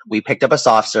we picked up a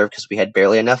soft serve because we had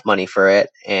barely enough money for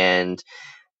it. And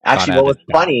actually, what was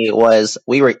funny was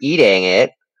we were eating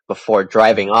it before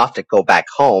driving off to go back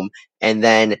home, and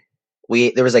then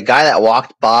there was a guy that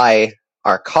walked by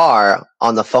our car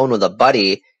on the phone with a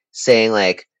buddy saying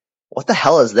like, "What the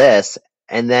hell is this?"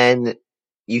 And then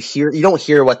you don't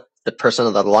hear what the person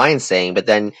on the line's saying, but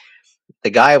then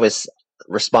the guy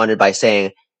responded by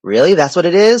saying, "Really? That's what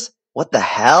it is? What the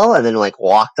hell?" And then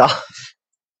walked off.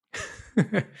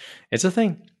 It's a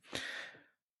thing.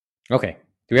 Okay.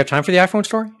 Do we have time for the iPhone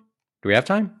story? Do we have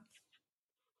time?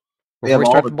 We have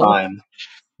all the time.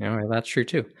 Yeah, that's true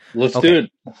too. Let's do it.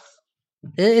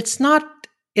 There's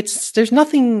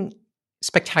nothing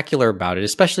spectacular about it,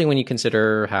 especially when you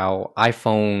consider how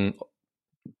iPhone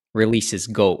releases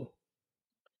go.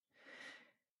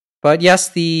 But yes,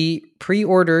 the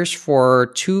pre-orders for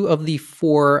 2 of the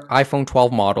 4 iPhone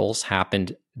 12 models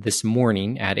happened this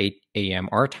morning at 8 a.m.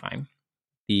 our time.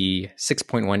 The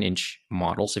 6.1-inch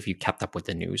models, if you kept up with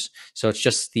the news. So it's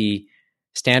just the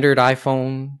standard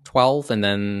iPhone 12 and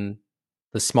then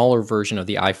the smaller version of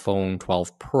the iPhone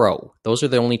 12 Pro. Those are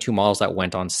the only 2 models that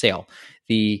went on sale.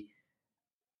 The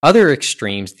other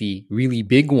extremes, the really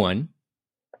big one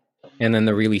and then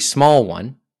the really small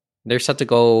one, they're set to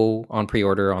go on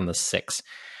pre-order on the 6th.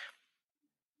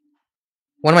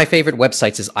 One of my favorite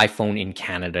websites is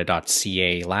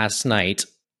iPhoneincanada.ca. Last night,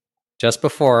 just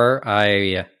before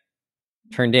I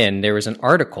turned in, there was an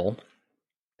article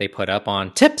they put up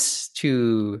on tips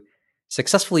to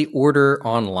successfully order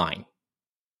online.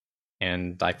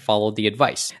 And I followed the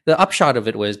advice. The upshot of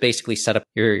it was basically set up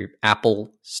your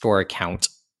Apple Store account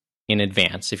in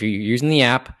advance. If you're using the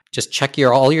app, just check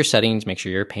all your settings, make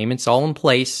sure your payment's all in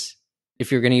place.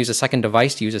 If you're going to use a second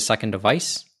device, use a second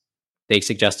device. They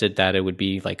suggested that it would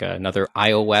be like another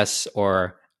iOS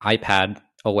or iPad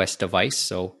OS device.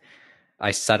 So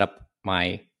I set up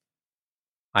my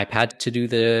iPad to do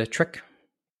the trick.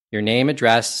 Your name,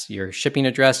 address, your shipping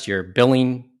address, your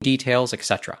billing details,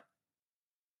 etc.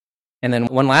 And then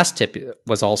one last tip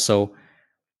was also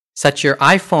set your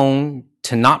iPhone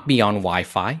to not be on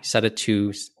Wi-Fi. Set it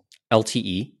to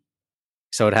LTE.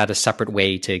 So it had a separate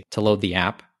way to load the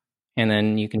app. And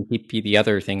then you can keep the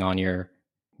other thing on your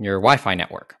Wi-Fi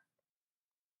network.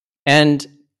 And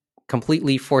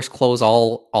completely force close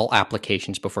all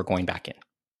applications before going back in.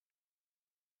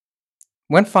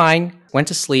 Went fine, went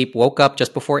to sleep, woke up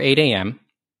just before 8 a.m.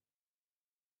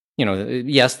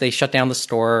 Yes, they shut down the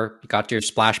store, got your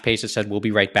splash page that said, "We'll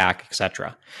be right back,"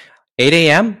 etc. 8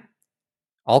 a.m.,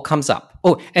 All comes up.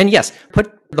 Oh, and yes,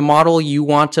 put the model you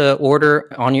want to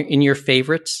order on in your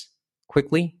favorites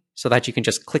quickly so that you can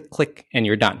just click, and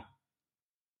you're done.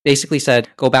 Basically said,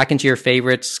 go back into your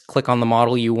favorites, click on the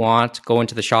model you want, go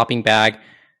into the shopping bag,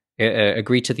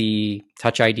 agree to the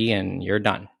Touch ID, and you're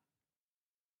done.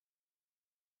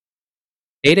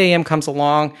 8 a.m. comes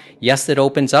along. Yes, it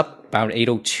opens up about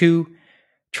 8:02.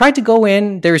 Tried to go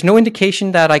in. There's no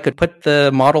indication that I could put the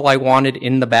model I wanted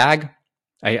in the bag.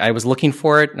 I was looking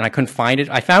for it and I couldn't find it.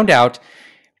 I found out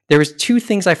there was 2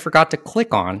 things I forgot to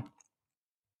click on.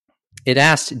 It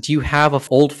asked, do you have an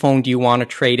old phone do you want to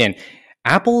trade in?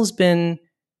 Apple's been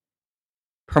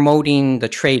promoting the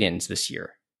trade-ins this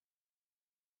year.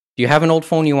 Do you have an old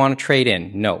phone you want to trade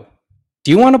in? No.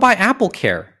 Do you want to buy Apple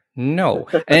Care? No.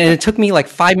 And it took me like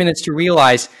 5 minutes to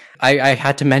realize I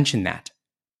had to mention that.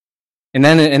 And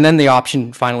then the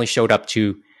option finally showed up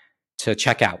to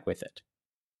check out with it.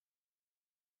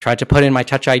 Tried to put in my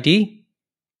Touch ID,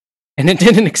 and it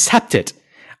didn't accept it.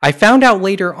 I found out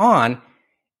later on,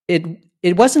 it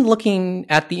wasn't looking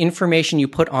at the information you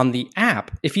put on the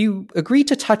app. If you agree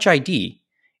to Touch ID,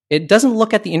 it doesn't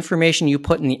look at the information you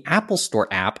put in the Apple Store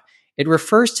app. It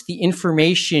refers to the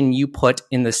information you put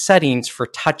in the settings for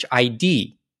Touch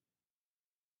ID,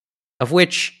 of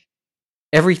which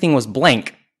everything was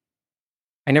blank.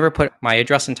 I never put my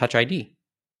address in Touch ID.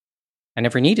 I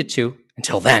never needed to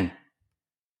until then.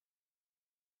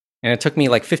 And it took me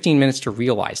like 15 minutes to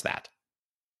realize that.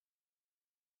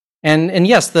 And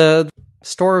yes, the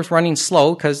store was running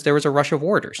slow because there was a rush of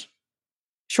orders.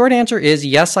 Short answer is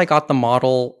yes, I got the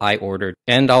model I ordered,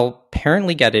 and I'll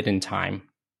apparently get it in time.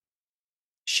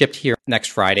 Shipped here next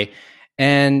Friday.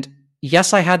 And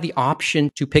yes, I had the option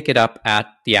to pick it up at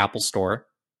the Apple Store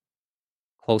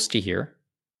close to here.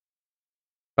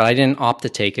 But I didn't opt to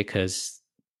take it because,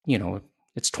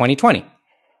 it's 2020.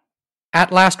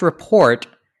 At last report,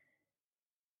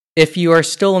 if you are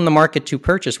still in the market to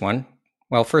purchase one,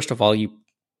 well, first of all,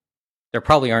 there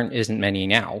probably isn't many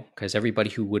now because everybody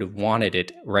who would have wanted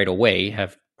it right away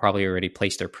have probably already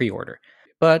placed their pre-order.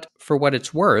 But for what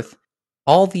it's worth,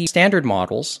 all the standard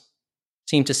models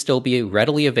seem to still be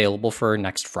readily available for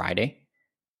next Friday.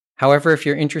 However, if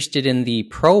you're interested in the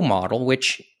Pro model,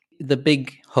 which the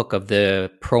big hook of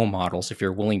the Pro models, if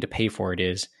you're willing to pay for it,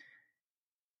 is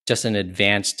just an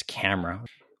advanced camera,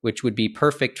 which would be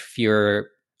perfect if you're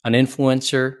an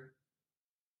influencer.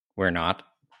 We're not,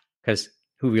 because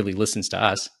who really listens to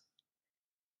us?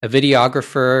 A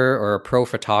videographer or a pro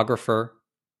photographer,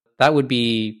 that would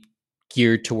be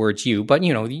geared towards you. But,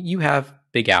 you have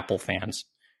big Apple fans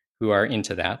who are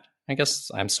into that. I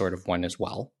guess I'm sort of one as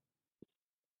well.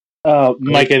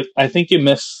 Mike, I think you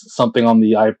missed something on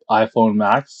the iPhone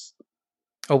Max.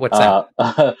 Oh, what's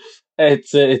that?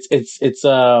 It's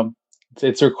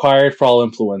required for all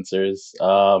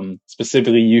influencers,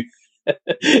 specifically you,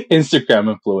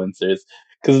 Instagram influencers,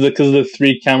 because of the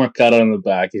 3 camera cutout on the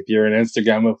back. If you're an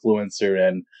Instagram influencer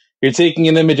and you're taking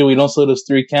an image and we don't show those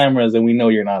 3 cameras, then we know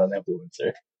you're not an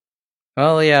influencer.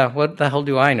 Well, yeah. What the hell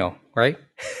do I know, right?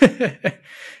 Couldn't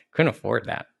afford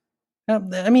that.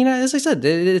 I mean, as I said,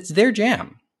 it's their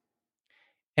jam.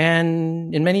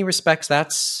 And in many respects,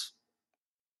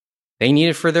 they need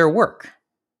it for their work.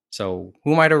 So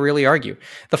who am I to really argue?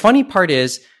 The funny part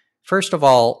is, first of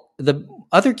all, the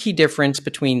other key difference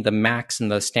between the Max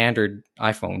and the standard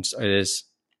iPhones is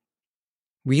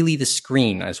really the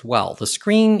screen as well. The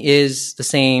screen is the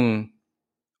same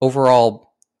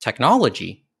overall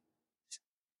technology,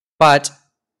 but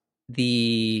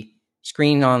the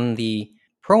screen on the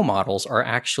Pro models are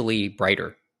actually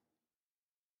brighter.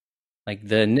 Like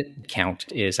the nit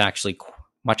count is actually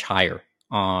much higher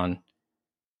on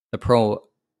the Pro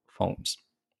phones,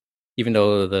 even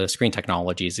though the screen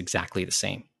technology is exactly the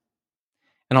same.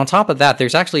 And on top of that,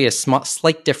 there's actually a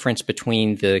slight difference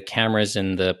between the cameras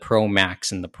in the Pro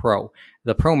Max and the Pro.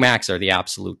 The Pro Max are the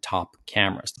absolute top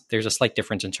cameras. There's a slight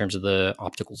difference in terms of the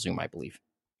optical zoom, I believe.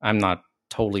 I'm not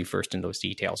totally versed in those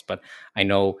details, but I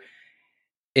know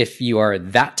if you are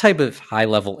that type of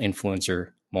high-level influencer,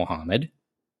 Mohammed,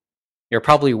 you're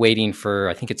probably waiting for,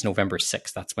 I think it's November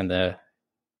 6th. That's when the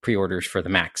pre-orders for the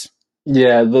Max.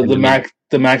 Yeah,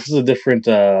 the Max is a different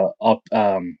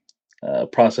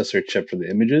processor chip for the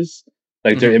images.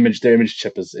 Like their image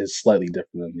chip is slightly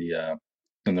different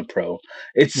than the Pro.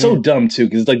 It's so dumb too,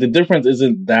 because like the difference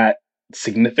isn't that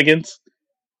significant.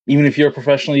 Even if you're a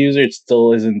professional user, it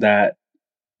still isn't that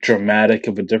dramatic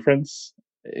of a difference.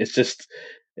 It's just,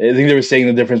 I think they were saying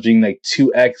the difference being like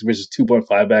 2x versus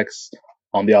 2.5x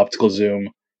on the optical zoom,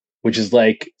 which is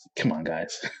like, come on,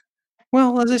 guys.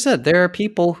 Well, as I said, there are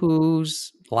people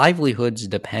whose livelihoods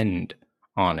depend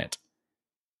on it,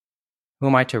 Who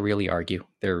am I to really argue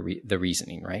the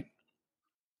reasoning, right?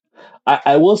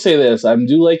 I will say this: I'm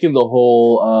do liking the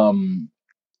whole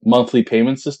monthly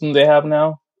payment system they have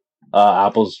now.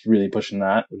 Apple's really pushing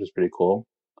that, which is pretty cool.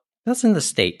 That's in the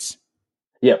States.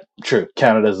 Yep, true.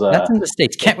 Canada's That's in the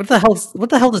States. What the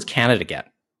hell does Canada get?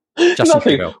 Justin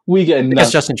nothing. Trudeau. We get nothing.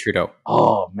 It's Justin Trudeau.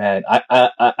 Oh man,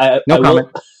 I No comment.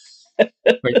 Will...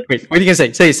 wait, what are you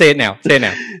gonna say? Say it now. Say it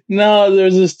now. No,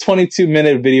 there's this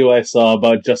 22-minute video I saw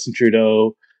about Justin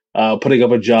Trudeau putting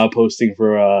up a job posting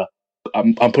for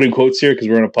I'm putting quotes here because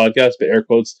we're on a podcast, but air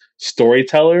quotes,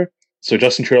 storyteller. So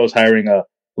Justin Trudeau is hiring a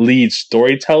lead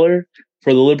storyteller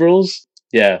for the Liberals.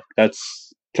 Yeah,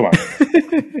 that's come on.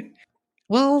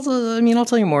 Well, I mean, I'll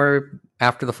tell you more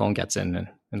after the phone gets in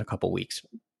a couple weeks.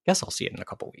 Guess I'll see it in a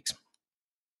couple weeks.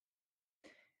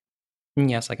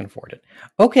 Yes, I can afford it.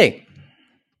 Okay.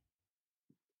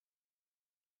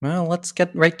 Well, let's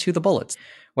get right to the bullets.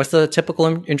 What's the typical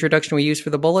introduction we use for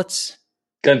the bullets?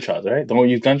 Gunshots, right? Don't we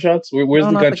use gunshots? Where's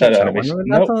the gunshot animation?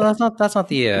 Nope. That's not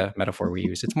the metaphor we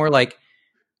use. It's more like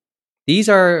these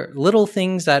are little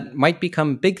things that might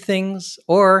become big things,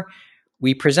 or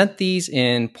we present these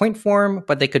in point form,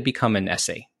 but they could become an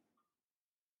essay.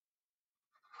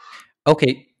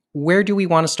 Okay, where do we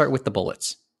want to start with the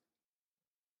bullets?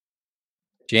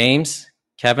 James,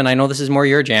 Kevin, I know this is more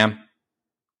your jam.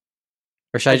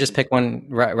 Or should I just pick one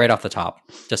right off the top?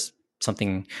 Just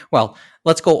something. Well,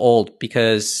 let's go old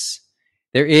because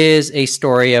there is a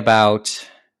story about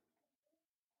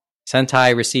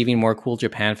Sentai receiving more Cool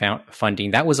Japan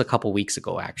funding. That was a couple weeks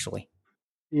ago, actually.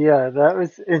 Yeah, that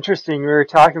was interesting. We were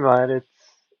talking about it.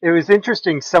 It was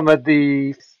interesting, some of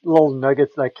the little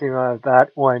nuggets that came out of that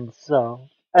one. So,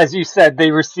 as you said,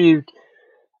 they received,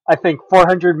 I think,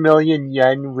 400 million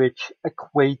yen, which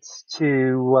equates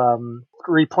to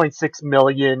 3.6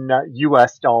 million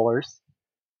US dollars.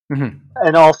 Mm-hmm.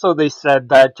 And also they said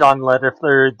that John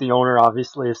Letterford, the owner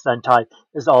obviously of Sentai,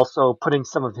 is also putting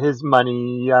some of his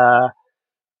money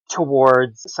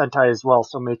towards Sentai as well,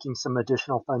 so making some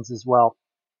additional funds as well.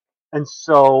 And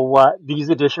so these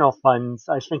additional funds,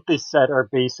 I think they said, are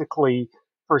basically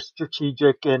for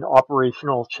strategic and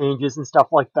operational changes and stuff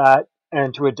like that,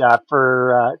 and to adapt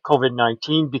for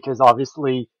COVID-19, because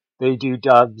obviously they do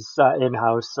dubs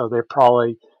in-house, so they're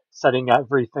probably setting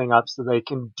everything up so they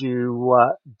can do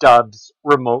dubs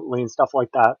remotely and stuff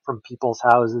like that from people's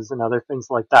houses and other things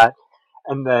like that.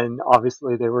 And then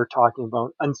obviously they were talking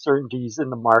about uncertainties in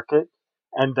the market,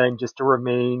 and then just to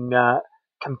remain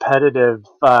competitive,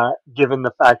 given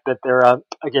the fact that they're up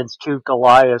against two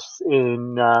Goliaths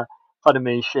in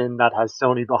Funimation that has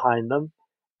Sony behind them,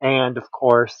 and of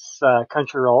course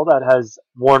Crunchyroll that has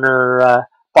Warner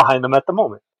behind them at the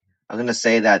moment. I'm going to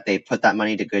say that they put that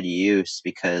money to good use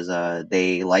because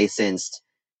they licensed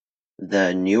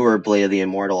the newer Blade of the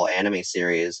Immortal anime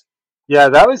series. Yeah,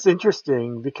 that was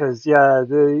interesting because,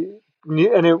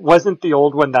 and it wasn't the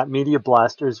old one that Media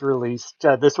Blasters released.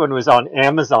 This one was on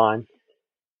Amazon.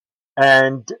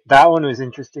 And that one was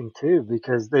interesting too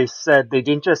because they said they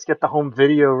didn't just get the home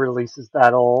video releases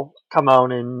that'll come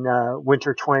out in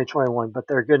winter 2021, but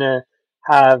they're going to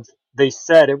have, they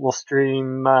said it will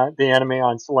stream the anime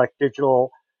on select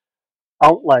digital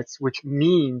outlets, which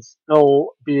means they'll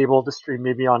be able to stream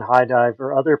maybe on High Dive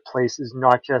or other places,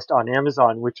 not just on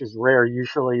Amazon, which is rare.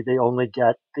 Usually they only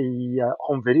get the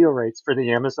home video rates for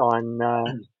the Amazon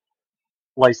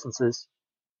licenses.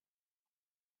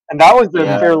 And that was a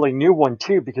fairly new one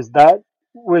too, because that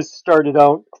was started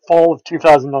out fall of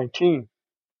 2019,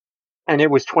 and it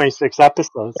was 26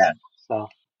 episodes. Yeah. So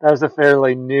that was a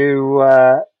fairly new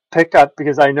pickup,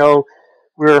 because I know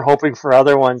we were hoping for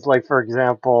other ones, like for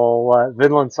example,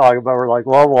 Vinland Saga, but we're like,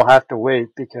 well, we'll have to wait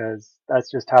because that's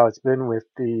just how it's been with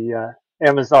the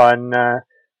Amazon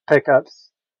pickups.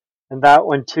 And that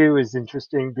one too is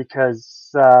interesting because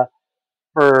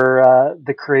for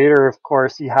the creator, of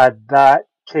course, he had that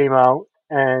came out,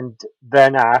 and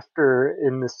then after,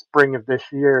 in the spring of this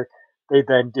year, they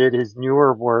then did his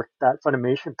newer work that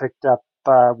Funimation picked up,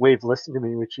 Wave Listen to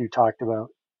Me, which you talked about.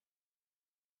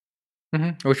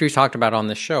 Mm-hmm. Which we talked about on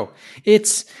this show.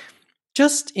 It's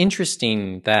just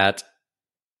interesting that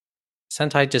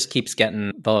Sentai just keeps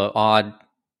getting the odd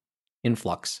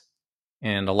influx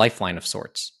and a lifeline of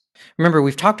sorts. Remember,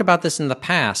 we've talked about this in the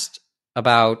past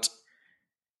about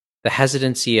the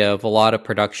hesitancy of a lot of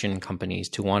production companies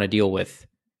to want to deal with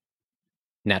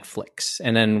Netflix.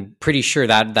 And then pretty sure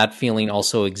that feeling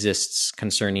also exists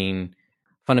concerning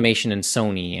Funimation and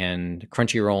Sony and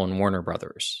Crunchyroll and Warner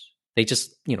Brothers. They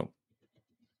just,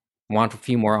 want a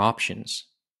few more options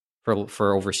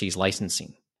for overseas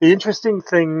licensing. The interesting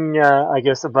thing, I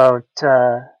guess, about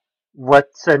what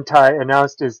Sentai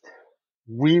announced is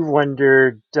we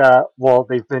wondered, well,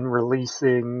 they've been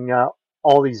releasing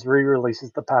all these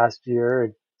re-releases the past year,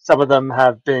 and some of them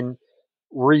have been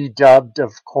redubbed,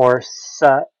 of course,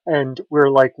 and we're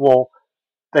like, well,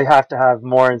 they have to have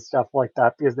more and stuff like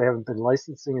that because they haven't been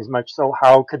licensing as much. So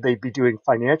how could they be doing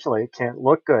financially? It can't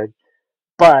look good.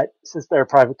 But since they're a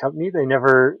private company, they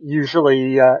never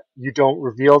usually you don't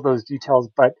reveal those details.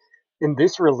 But in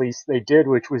this release, they did,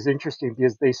 which was interesting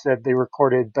because they said they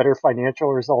recorded better financial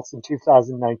results in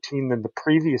 2019 than the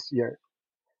previous year.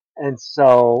 And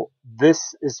so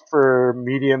this is for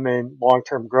medium and long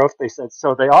term growth, they said.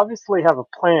 So they obviously have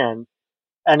a plan,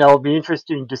 and it'll be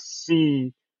interesting to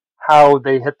see how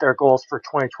they hit their goals for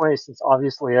 2020 since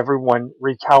obviously everyone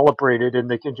recalibrated and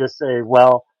they can just say,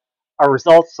 well, our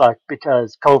results suck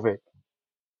because COVID.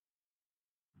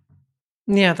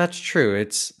 Yeah, that's true.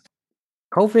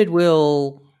 COVID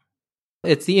will.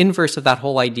 It's the inverse of that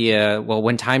whole idea. Well,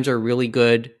 when times are really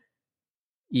good,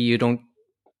 you don't.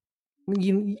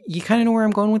 You kind of know where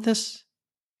I'm going with this.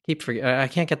 I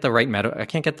can't get the right I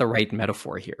can't get the right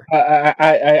metaphor here.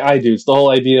 I do. It's the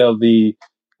whole idea of the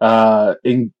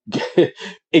in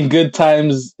in good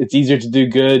times it's easier to do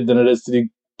good than it is to do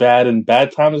bad in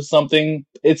bad times or something.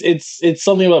 It's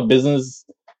something about business.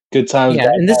 Good times, Yeah,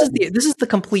 bad and times. this is the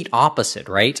complete opposite,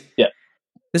 right? Yeah.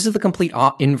 This is the complete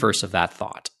inverse of that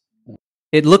thought.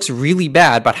 It looks really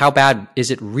bad, but how bad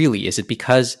is it really? Is it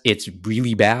because it's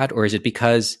really bad, or is it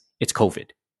because it's COVID?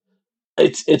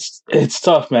 It's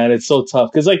tough, man. It's so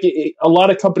tough because a lot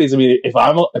of companies. I mean, if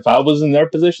I was in their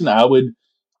position,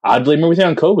 I'd blame everything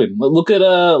on COVID. Look at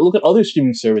other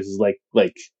streaming services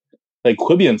like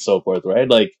Quibi and so forth, right?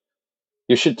 Like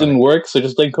your shit didn't work, so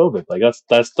just blame COVID. Like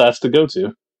that's the go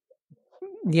to.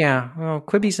 Yeah, well,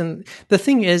 Quibi's and the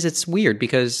thing is, it's weird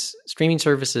because streaming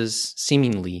services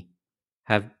seemingly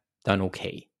have done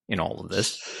okay in all of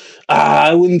this.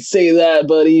 I wouldn't say that,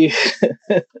 buddy.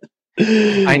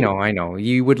 I know.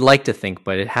 You would like to think,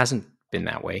 but it hasn't been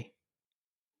that way.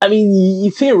 I mean,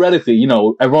 theoretically,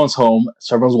 everyone's home,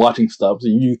 so everyone's watching stuff. So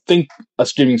you think a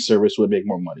streaming service would make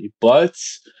more money, but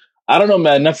I don't know,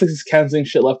 man. Netflix is canceling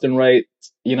shit left and right.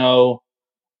 I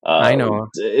know.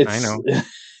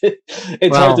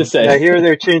 It's hard to say. I hear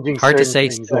they're changing hard to certain say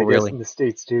things, still, I guess, really. in the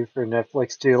States too for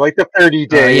Netflix too, like the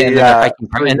 30-day.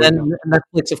 And then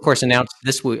Netflix, of course, announced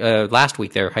last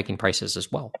week they're hiking prices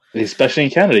as well, especially in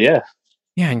Canada. Yeah,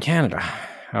 yeah, in Canada.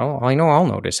 I know I'll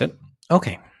notice it.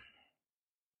 Okay,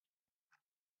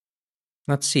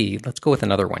 let's see. Let's go with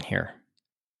another one here.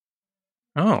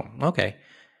 Oh, okay.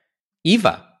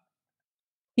 Eva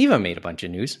made a bunch of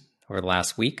news over the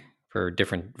last week for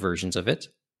different versions of it.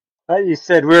 You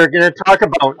said we were going to talk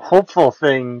about hopeful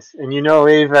things, and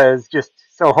Eva is just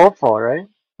so hopeful, right?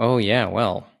 Oh, yeah,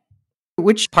 well.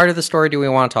 Which part of the story do we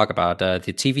want to talk about? The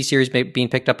TV series being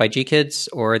picked up by GKIDS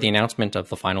or the announcement of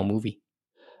the final movie?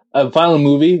 Final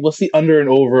movie. What's the under and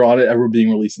over on it ever being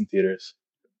released in theaters?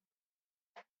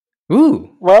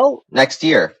 Ooh. Well, next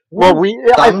year. Well,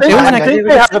 I think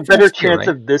they have a better chance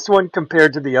of this one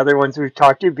compared to the other ones we've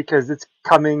talked to because it's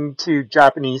coming to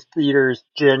Japanese theaters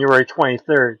January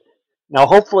 23rd. Now,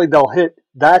 hopefully they'll hit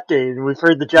that date. And we've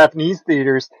heard the Japanese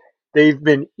theaters, they've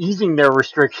been easing their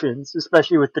restrictions,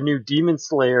 especially with the new Demon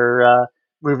Slayer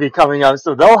movie coming out.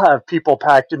 So they'll have people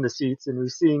packed in the seats. And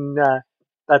we've seen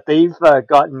that they've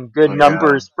gotten good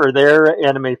numbers for their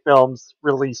anime films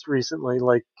released recently,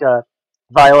 like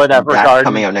Violet Evergarden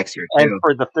coming out next year too. And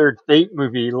for the third Fate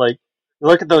movie, like you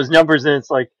look at those numbers and it's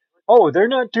like, oh, they're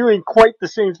not doing quite the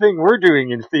same thing we're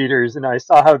doing in theaters. And I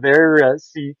saw how their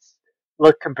seats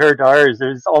look compared to ours.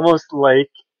 It's almost like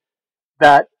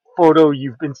that photo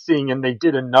you've been seeing, and they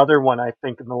did another one, I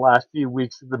think, in the last few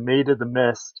weeks of the Maid of the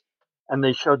Mist, and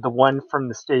they showed the one from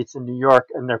the States in New York,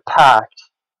 and they're packed.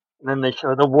 And then they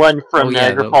show the one from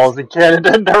Niagara Falls in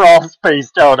Canada, and they're all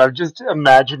spaced out. I'm just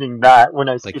imagining that when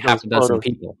I see those half a dozen photos.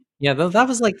 People. Yeah, that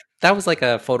was like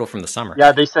a photo from the summer.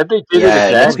 Yeah, they said they did it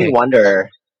again. It makes me wonder.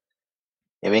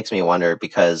 It makes me wonder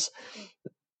because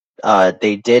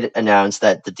they did announce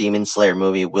that the Demon Slayer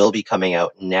movie will be coming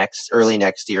out early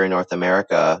next year in North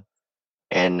America,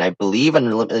 and I believe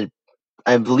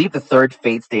the third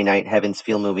Fate Stay Night Heaven's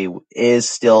Feel movie is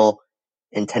still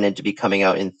intended to be coming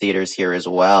out in theaters here as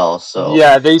well. So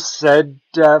yeah, they said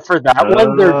for that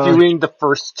one they're doing the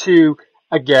first two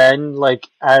again, like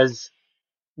as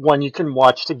one you can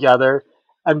watch together,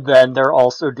 and then they're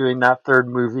also doing that third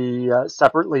movie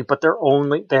separately. But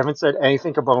they haven't said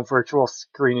anything about virtual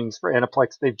screenings for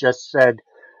Aniplex. They've just said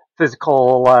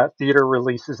physical theater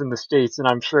releases in the States, and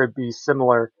I'm sure it'd be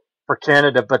similar for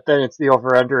Canada. But then it's the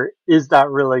over under: is that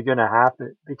really going to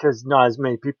happen? Because not as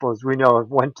many people as we know have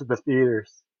went to the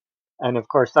theaters. And of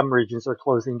course, some regions are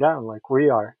closing down, like we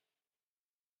are.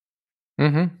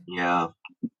 Mm-hmm. Yeah.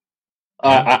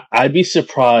 I'd be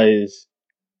surprised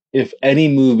if any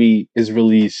movie is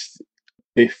released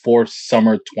before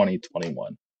summer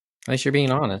 2021. At least you're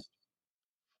being honest.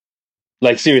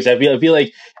 Like seriously, I feel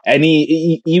like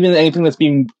even anything that's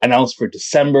being announced for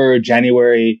December,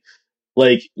 January,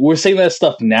 like we're saying that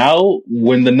stuff now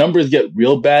when the numbers get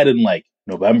real bad in like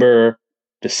November,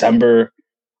 December.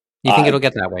 You think it'll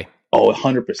get that way? Oh,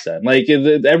 100%. Like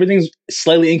everything's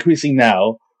slightly increasing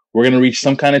now. We're gonna reach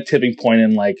some kind of tipping point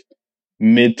in like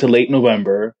mid to late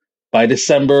November. By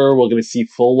December, we're gonna see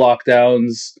full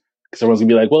lockdowns because everyone's gonna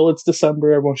be like, "Well, it's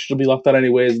December. Everyone should be locked down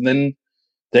anyways." And then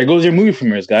there goes your movie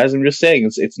premieres, guys. I'm just saying,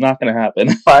 it's not going to happen.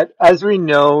 But as we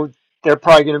know, they're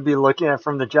probably going to be looking at it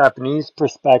from the Japanese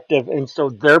perspective, and so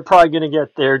they're probably going to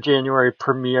get their January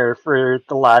premiere for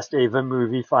the last Ava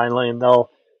movie finally, and they'll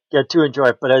get to enjoy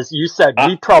it. But as you said,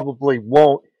 we probably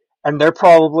won't, and they're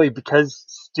probably, because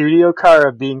Studio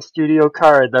Kara being Studio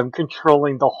Kara, them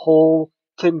controlling the whole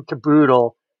kit and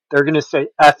caboodle, they're going to say,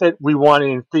 F it, we want it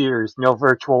in theaters, no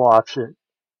virtual option.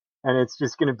 And it's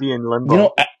just going to be in limbo. You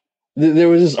know, there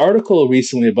was this article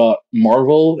recently about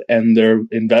Marvel and their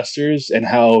investors and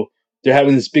how they're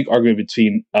having this big argument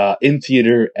between in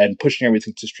theater and pushing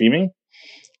everything to streaming.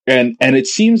 And it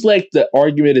seems like the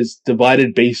argument is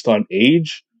divided based on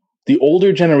age. The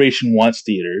older generation wants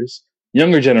theaters.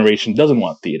 Younger generation doesn't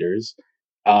want theaters.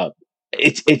 I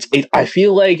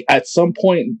feel like at some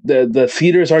point the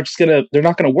theaters aren't they're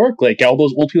not gonna work. Like all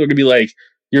those old people are gonna be like,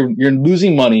 you're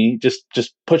losing money. Just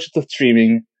push it to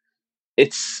streaming.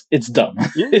 It's dumb.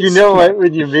 You know what?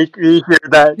 When you make me hear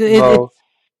that,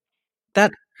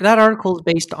 that article is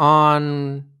based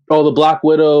on the Black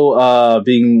Widow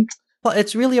being. Well,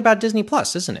 it's really about Disney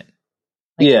Plus, isn't it?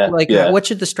 What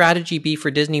should the strategy be for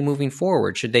Disney moving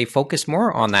forward? Should they focus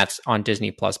more on that on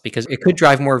Disney Plus because it could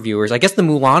drive more viewers? I guess the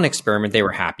Mulan experiment they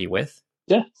were happy with.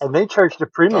 Yeah, and they charged a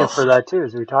premium for that too,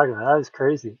 as we were talking about. That was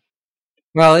crazy.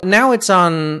 Well, now it's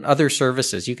on other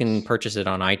services. You can purchase it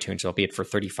on iTunes, albeit for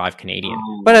 $35 Canadian.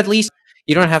 But at least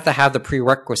you don't have to have the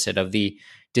prerequisite of the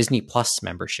Disney Plus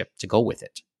membership to go with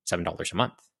it. $7 a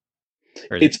month.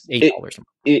 Or it's $8 a month.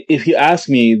 If you ask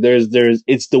me,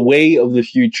 it's the way of the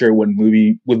future with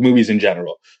movies in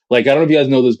general. Like, I don't know if you guys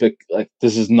know this, but like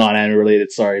this is not anime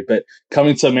related, sorry. But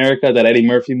Coming to America, that Eddie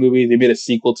Murphy movie, they made a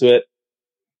sequel to it.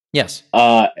 Yes.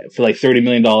 For like $30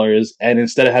 million. And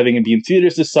instead of having it be in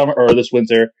theaters this summer or this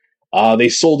winter, they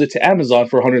sold it to Amazon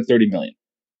for $130 million.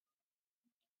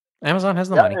 Amazon has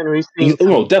the money. And we've seen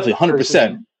definitely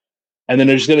 100%. And then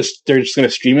they're just gonna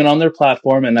stream it on their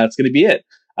platform, and that's gonna be it.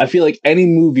 I feel like any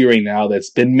movie right now that's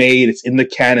been made, it's in the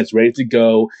can, it's ready to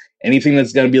go. Anything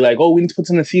that's gonna be like, oh, we need to put it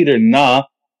in the theater, nah,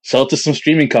 sell it to some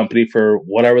streaming company for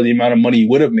whatever the amount of money you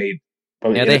would have made.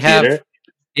 Yeah, they have.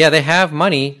 Yeah, they have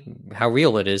money. How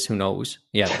real it is, who knows?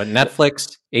 Yeah, but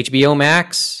Netflix, HBO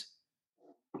Max,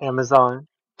 Amazon,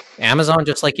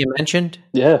 just like you mentioned.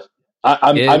 Yeah,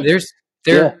 there's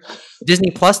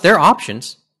Disney Plus. They're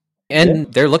options,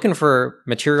 and they're looking for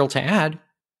material to add.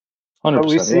 100%, but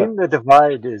we've seen the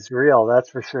divide is real, that's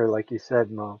for sure, like you said,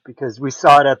 Mo, because we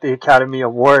saw it at the Academy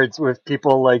Awards with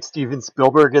people like Steven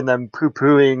Spielberg and them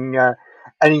poo-pooing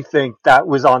anything that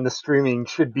was on the streaming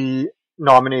should be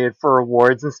nominated for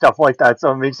awards and stuff like that.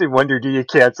 So it makes me wonder, do you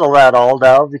cancel that all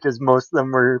now because most of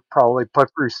them were probably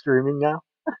put through streaming now?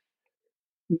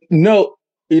 No,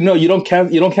 you don't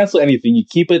cancel anything. You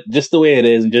keep it just the way it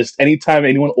is, and just anytime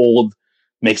anyone old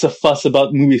makes a fuss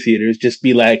about movie theaters, just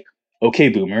be like, okay,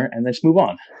 boomer, and then just move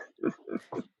on.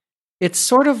 It's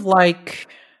sort of like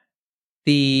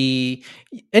do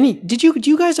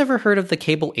you guys ever heard of the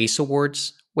Cable Ace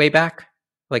Awards way back?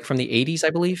 Like from the 80s, I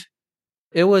believe?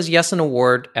 It was, yes, an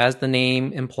award, as the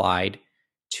name implied,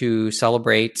 to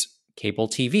celebrate cable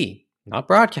TV, not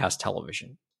broadcast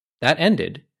television. That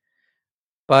ended.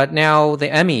 But now the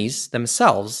Emmys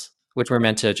themselves, which were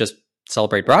meant to just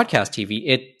celebrate broadcast TV,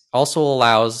 it also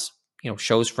allows,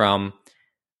 shows from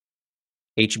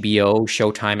HBO,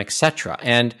 Showtime, etc.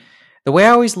 And the way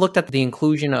I always looked at the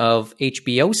inclusion of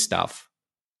HBO stuff,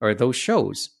 or those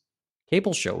shows,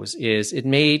 cable shows, is it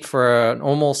made for an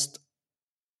almost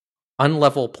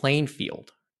unlevel playing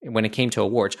field when it came to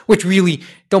awards, which really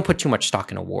don't put too much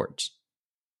stock in awards.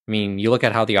 I mean, you look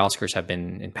at how the Oscars have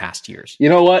been in past years. You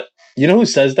know what? You know who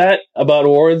says that about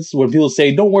awards? When people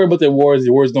say, don't worry about the awards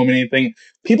don't mean anything.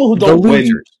 People who don't win,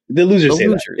 the losers say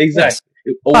that. Exactly.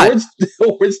 Yes.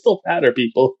 Awards still matter,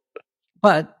 people.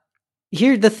 But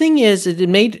here, the thing is, it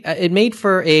made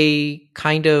for a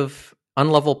kind of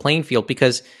unlevel playing field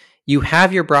because you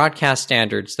have your broadcast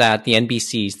standards that the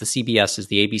NBCs, the CBSs,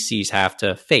 the ABCs have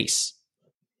to face.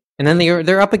 And then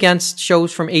they're up against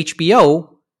shows from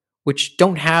HBO, which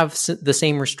don't have the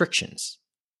same restrictions.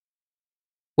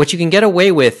 What you can get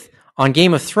away with on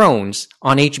Game of Thrones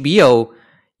on HBO,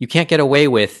 you can't get away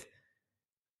with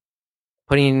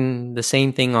putting the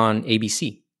same thing on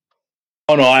ABC.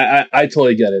 Oh no, I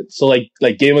totally get it. So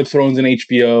like Game of Thrones and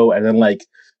HBO, and then like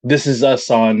This Is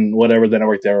Us on whatever the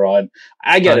network they're on.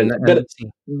 I get it,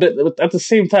 but at the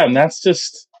same time, that's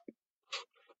just.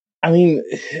 I mean,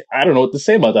 I don't know what to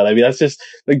say about that. I mean, that's just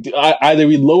like either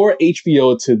we lower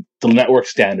HBO to the network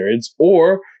standards,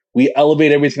 or we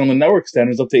elevate everything on the network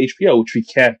standards up to HBO, which we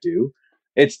can't do.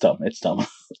 It's dumb. It's dumb.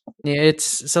 Yeah,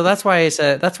 so that's why I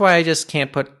said that's why I just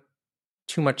can't put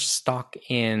too much stock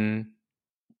in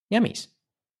Emmys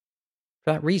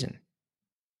for that reason.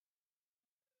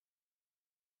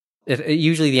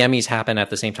 Usually the Emmys happen at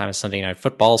the same time as Sunday Night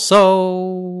Football,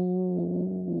 so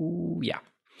yeah.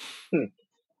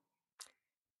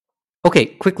 Okay,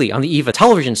 quickly on the Eva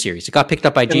television series, it got picked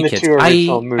up by G Kids.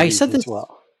 I said this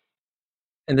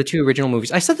in the 2 original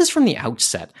movies. I said this from the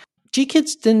outset. G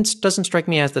Kids doesn't strike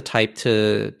me as the type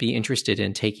to be interested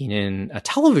in taking in a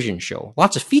television show.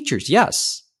 Lots of features,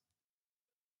 yes.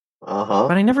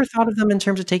 But I never thought of them in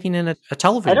terms of taking in a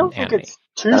television anime. I don't think it's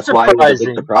too That's surprising. why it was a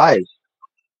big surprise.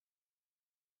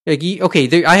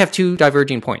 Okay, I have 2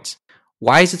 diverging points.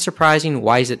 Why is it surprising?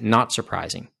 Why is it not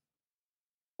surprising?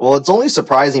 Well, it's only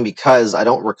surprising because I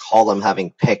don't recall them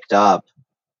having picked up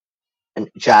a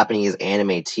Japanese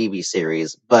anime TV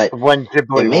series, but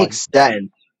it makes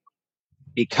sense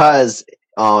because,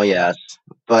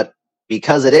 but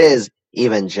because it is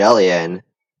Evangelion,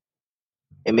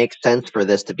 it makes sense for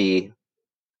this to be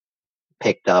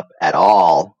picked up at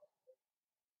all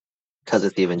because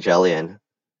it's Evangelion.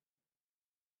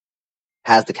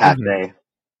 Has the cafe.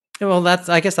 Mm-hmm. Well,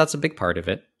 I guess that's a big part of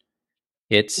it.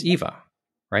 It's Eva,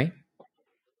 right?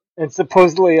 And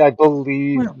supposedly, I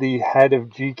believe the head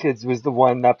of G Kids was the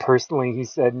one that personally, he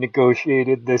said,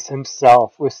 negotiated this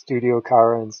himself with Studio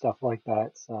Kara and stuff like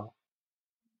that. So,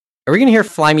 are we going to hear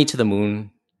 "Fly Me to the Moon"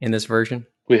 in this version?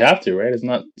 We have to, right? Isn't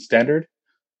that standard?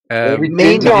 We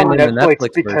did on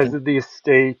Netflix because version. Of the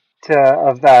estate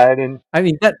of that, and I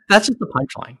mean that's just the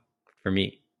punchline for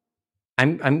me.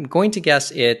 I'm going to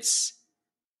guess it's.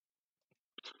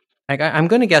 I'm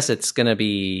going to guess it's going to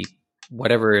be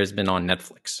whatever has been on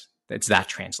Netflix. It's that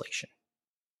translation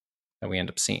that we end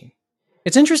up seeing.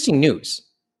 It's interesting news.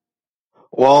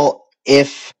 Well,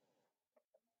 if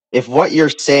what you're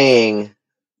saying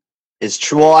is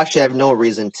true, well, actually, I have no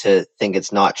reason to think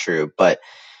it's not true, but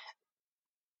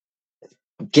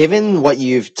given what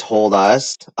you've told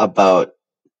us about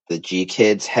the G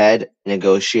Kids head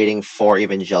negotiating for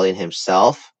Evangelion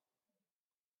himself,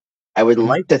 I would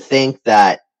like to think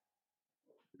that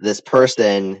this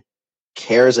person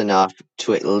cares enough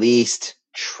to at least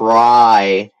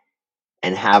try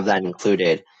and have that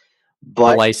included.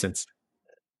 But the license.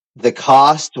 The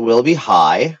cost will be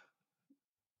high,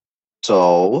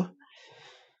 so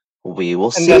we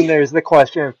will see. And then there's the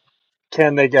question,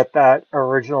 can they get that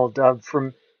original dub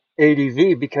from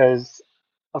ADV? Because,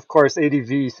 of course,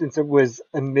 ADV, since it was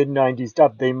a mid-90s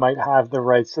dub, they might have the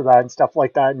rights to that and stuff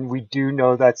like that. And we do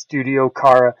know that Studio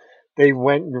Kara, they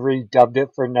went and redubbed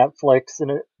it for Netflix,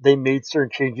 and they made certain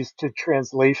changes to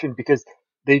translation because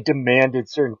they demanded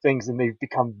certain things, and they've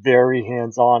become very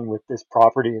hands-on with this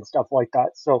property and stuff like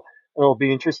that. So it'll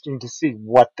be interesting to see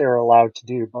what they're allowed to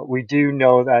do. But we do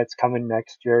know that it's coming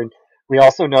next year. And we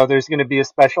also know there's going to be a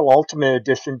special Ultimate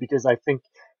Edition because I think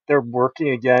they're working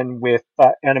again with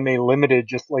Anime Limited,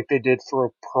 just like they did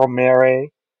for Promare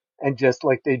and just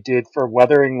like they did for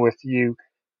Weathering with You,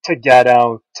 to get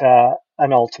out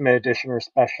an Ultimate Edition or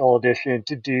Special Edition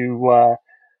to do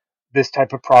this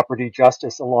type of property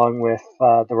justice along with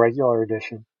the regular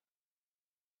edition.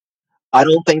 I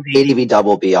don't think the ADV dub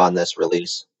will be on this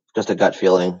release. Just a gut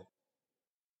feeling.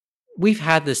 We've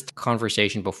had this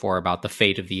conversation before about the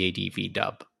fate of the ADV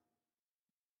dub.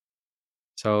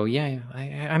 So yeah,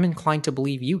 I'm inclined to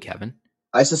believe you, Kevin.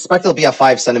 I suspect it'll be a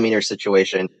 5 centimeter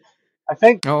situation. I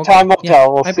think time will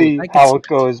tell. We'll see how it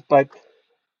goes. But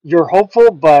you're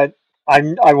hopeful, but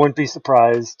I wouldn't be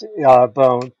surprised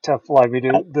about to Fly Me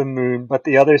to the Moon. But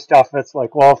the other stuff, it's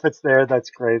like, well, if it's there,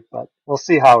 that's great. But we'll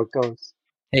see how it goes.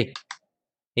 Hey,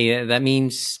 that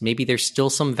means maybe there's still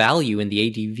some value in the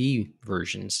ADV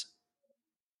versions.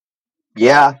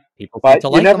 Yeah. But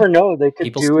you never know. They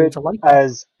could do it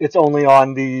as it's only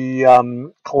on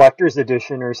the collector's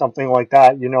edition or something like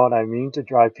that. You know what I mean? To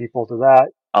drive people to that.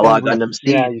 A la Gundam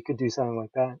Seed. Yeah, you could do something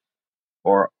like that.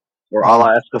 Or a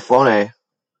la Escaflowne.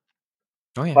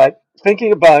 Oh yeah. But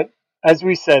thinking about, as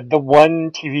we said, the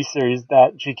one TV series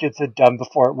that GKIDS had done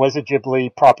before, it was a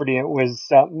Ghibli property. It was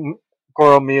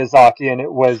Goro Miyazaki, and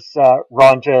it was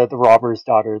Ranja the Robber's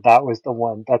Daughter. That was the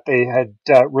one that they had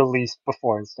released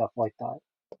before and stuff like that.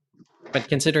 But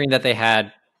considering that they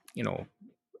had, you know,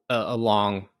 a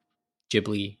long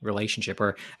Ghibli relationship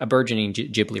or a burgeoning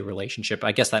Ghibli relationship,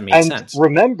 I guess that makes And sense.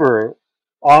 remember,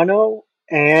 Ono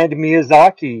and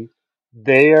Miyazaki,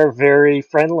 they are very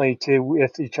friendly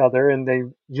with each other, and they,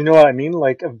 you know what I mean,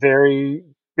 like a very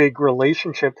big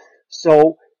relationship.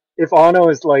 So if Ono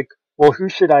is like, well, who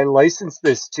should I license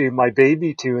this to, my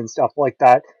baby to, and stuff like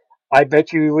that, I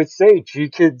bet you would say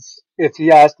GKIDS. If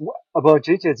he asked about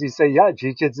GKIDS, he'd say, yeah,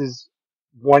 GKIDS is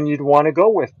one you'd want to go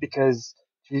with because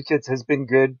GKIDS has been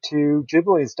good to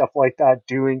Ghibli and stuff like that,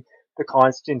 doing the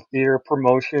constant theater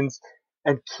promotions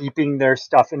and keeping their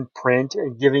stuff in print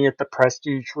and giving it the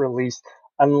prestige release,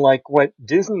 unlike what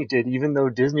Disney did, even though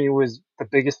Disney was the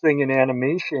biggest thing in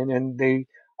animation and they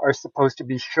are supposed to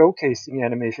be showcasing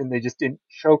animation. They just didn't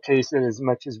showcase it as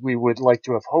much as we would like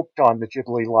to have hoped on the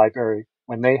Ghibli library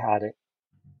when they had it.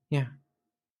 Yeah.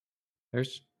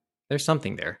 There's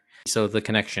something there. So the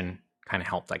connection kind of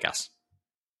helped, I guess.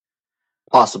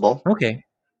 Possible. Okay.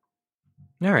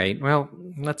 All right. Well,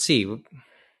 let's see.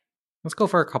 Let's go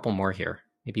for a couple more here.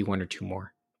 Maybe one or two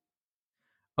more.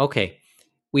 Okay.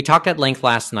 We talked at length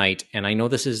last night, and I know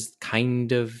this is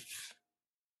kind of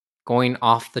going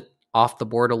off the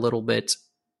board a little bit.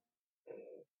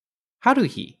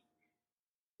 Haruhi.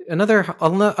 Another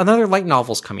light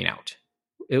novel's coming out.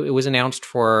 It was announced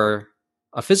for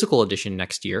a physical edition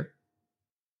next year.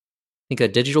 I think a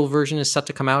digital version is set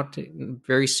to come out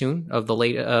very soon of the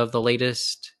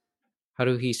latest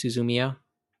Haruhi Suzumiya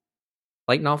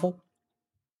light novel.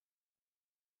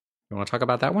 You want to talk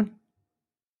about that one?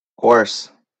 Of course.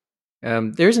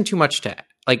 There isn't too much to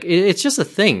like. It's just a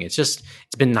thing. It's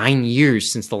been 9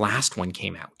 years since the last one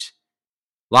came out.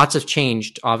 Lots have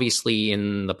changed, obviously,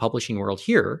 in the publishing world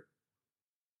here.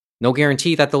 No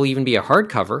guarantee that there'll even be a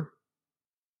hardcover,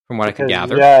 from what I could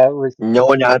gather. Yeah, it was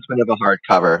No announcement of a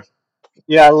hardcover.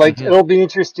 Yeah, like it'll be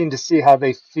interesting to see how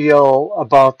they feel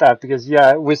about that because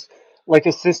yeah, it was like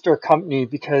a sister company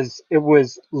because it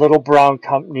was Little Brown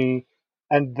Company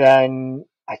and then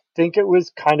I think it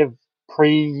was kind of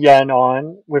pre-Yen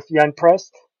on with Yen Press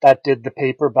that did the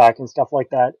paperback and stuff like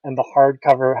that, and the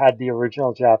hardcover had the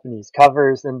original Japanese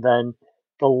covers, and then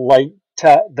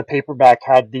the paperback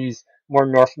had these more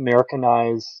North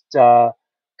Americanized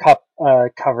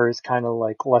covers, kind of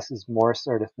like less is more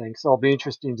sort of thing. So it'll be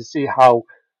interesting to see how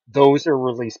those are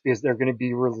released because they're going to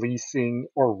be releasing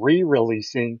or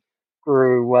re-releasing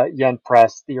through Yen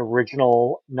Press the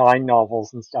original 9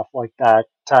 novels and stuff like that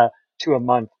to a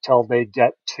month till they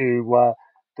get to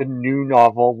the new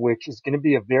novel, which is going to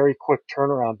be a very quick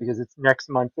turnaround because it's next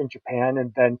month in Japan,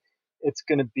 and then it's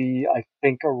going to be, I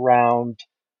think, around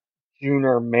June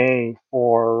or May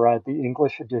for the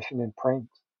English edition in print.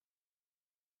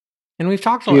 And we've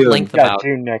talked at length about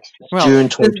June next year. Well, June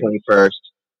 2021.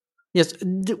 Yes,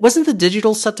 wasn't the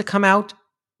digital set to come out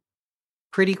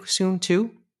pretty soon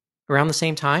too, around the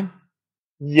same time?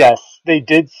 Yes, they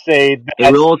did say that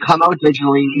It will come out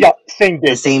digitally. Yeah, same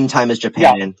day, the same time as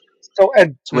Japan. Yeah. So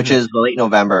which is late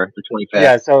November, the 25th.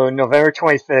 Yeah, so November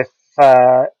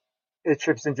 25th, it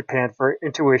ships in Japan for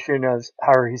Intuition as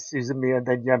Haruhi Suzumiya, and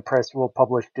then Yen Press will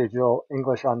publish digital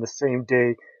English on the same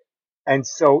day. And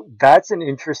so that's an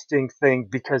interesting thing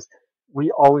because we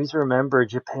always remember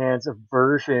Japan's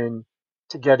aversion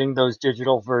to getting those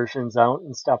digital versions out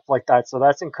and stuff like that. So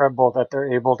that's incredible that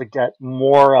they're able to get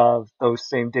more of those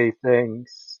same day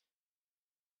things.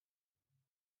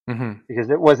 Because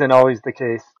it wasn't always the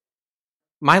case.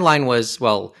 My line was,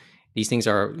 well, these things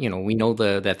are, we know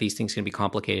that these things can be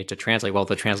complicated to translate. Well,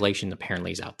 the translation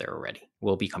apparently is out there already.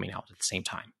 Will be coming out at the same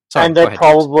time. Sorry, and they're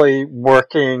probably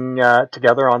working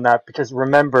together on that because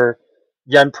remember,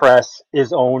 Yen Press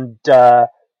is owned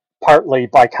partly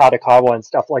by Kadokawa and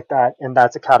stuff like that, and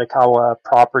that's a Kadokawa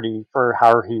property for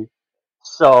Haruhi.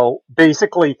 So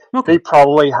basically, they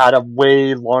probably had a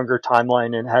way longer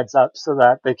timeline and heads up so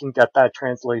that they can get that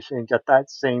translation and get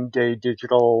that same day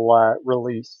digital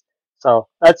release. So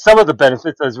that's some of the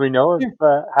benefits, as we know, of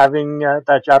having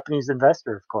that Japanese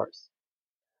investor, of course.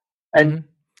 And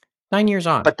 9 years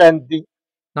on. But then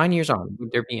 9 years on,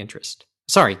 would there be interest?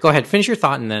 Sorry, go ahead. Finish your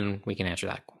thought, and then we can answer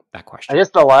that question. I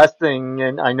guess the last thing,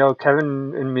 and I know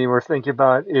Kevin and me were thinking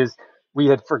about, is we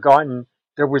had forgotten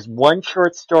there was one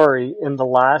short story in the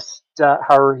last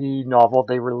Haruhi novel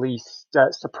they released,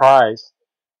 Surprise,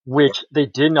 which they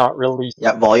did not release.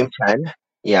 Yeah, volume 10.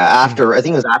 Yeah, after I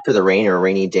think it was after the rain or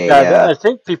rainy day. Yeah, Yeah, I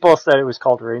think people said it was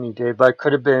called Rainy Day, but it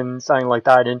could have been something like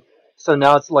that. And so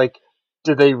now it's like,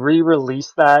 do they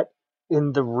re-release that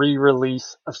in the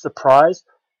re-release of Surprise?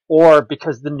 Or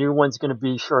because the new one's going to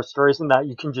be short stories and that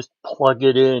you can just plug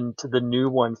it in to the new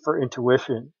one for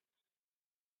Intuition?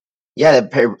 yeah.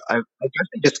 I guess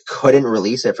they just couldn't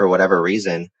release it for whatever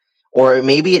reason, or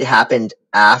maybe it happened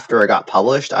after it got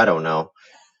published. I don't know.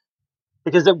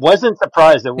 Because it wasn't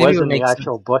Surprise, it Maybe it was would in the make sense.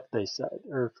 actual book, they said,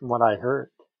 or from what I heard.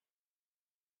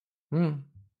 Hmm.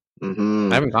 I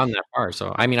Hmm. haven't gone that far,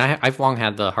 so I mean, I've long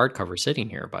had the hardcover sitting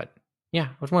here, but yeah,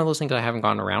 it was one of those things that I haven't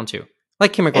gotten around to,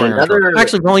 like Kimagure And Orange Road. another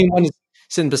Actually, Volume 1 is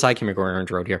sitting beside Kimagure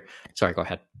Orange Road here. Sorry, go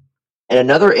ahead. and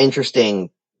another interesting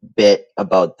bit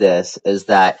about this is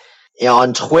that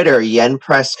on Twitter, Yen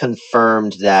Press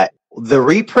confirmed that the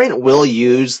reprint will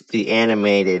use the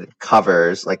animated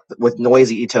covers, like with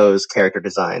Noisy Ito's character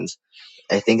designs.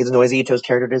 I think it's Noisy Ito's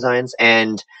character designs,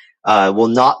 and will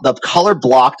not the color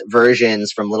blocked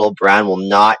versions from Little Brown will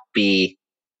not be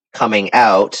coming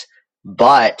out,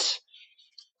 but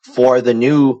for the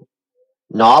new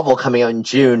novel coming out in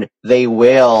June, they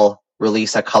will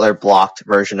release a color blocked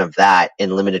version of that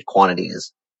in limited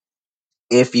quantities.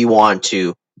 If you want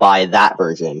to buy that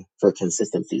version for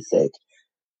consistency's sake.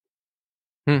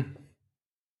 Hmm.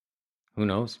 Who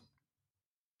knows?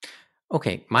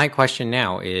 Okay, my question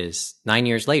now is 9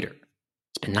 years later.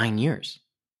 It's been 9 years.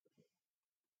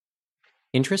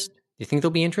 Interest? Do you think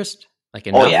there'll be interest? Like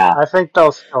enough? Oh yeah. I think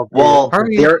they'll still be Well,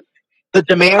 interested. the How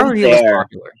demand's are they this there,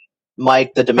 popular?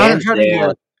 Mike. The demand's How do you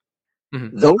there.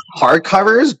 Mhm. Those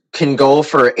hardcovers can go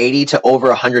for $80 to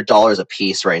over $100 a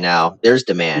piece right now. There's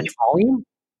demand. Each volume?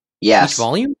 Each Yes,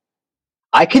 volume?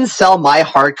 I can sell my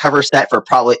hardcover set for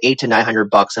probably $800 to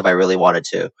 $900 if I really wanted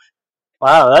to.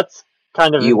 Wow, that's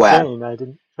kind of US. insane. I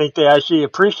didn't think they actually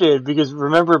appreciated, because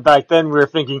remember back then we were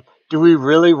thinking, do we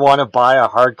really want to buy a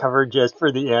hardcover just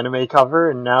for the anime cover?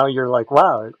 And now you're like,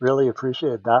 wow, it really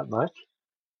appreciated that much.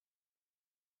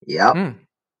 Yep. Hmm.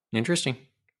 Interesting.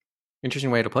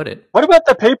 Interesting way to put it. What about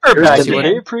the paperback? There's Would they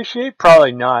demand. appreciate?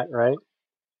 Probably not, right?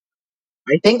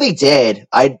 I think they did.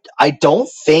 I don't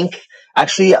think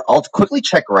actually. I'll quickly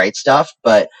check Right Stuff,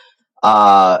 but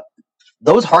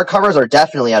those hardcovers are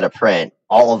definitely out of print.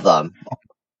 All of them.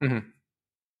 Mhm.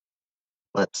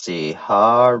 Let's see,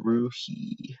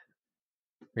 Haruhi.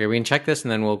 Okay, we can check this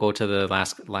and then we'll go to the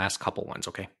last couple ones,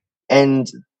 okay? And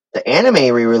the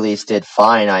anime re-release did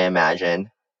fine, I imagine.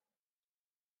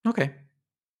 Okay.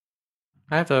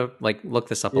 I have to look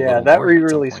this up a Yeah, little that more at some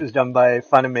re-release point. was done by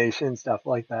Funimation, stuff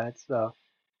like that. So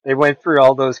they went through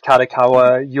all those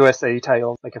Kadokawa USA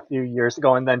titles like a few years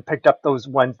ago, and then picked up those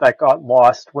ones that got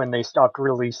lost when they stopped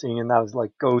releasing, and that was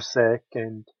like Go Sick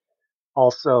and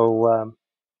also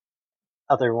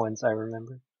other ones I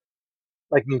remember,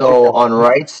 like So Nichiko. on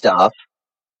Right Stuff,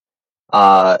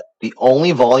 the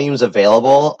only volumes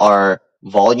available are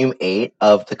Volume 8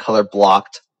 of the color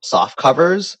blocked soft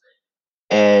covers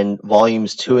and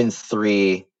Volumes 2 and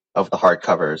 3 of the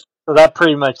hardcovers. So that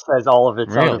pretty much says all of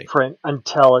it's out of Really? print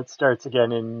until it starts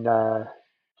again in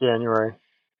January.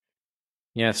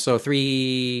 Yeah, so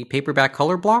 3 paperback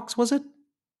color blocks, was it?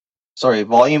 Sorry,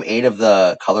 Volume 8 of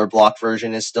the color block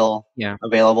version is still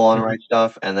available on Right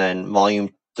Stuff, and then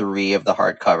Volume 3 of the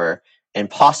hardcover, and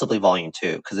possibly Volume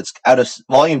 2, because it's out of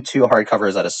Volume 2 hardcover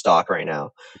is out of stock right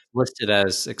now. Listed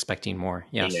as expecting more.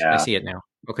 Yes, Yeah. I see it now.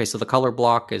 Okay, so the color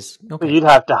block is So okay. you'd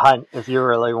have to hunt if you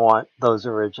really want those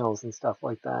originals and stuff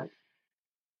like that.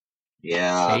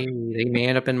 Yeah. They may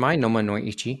end up in my Noma no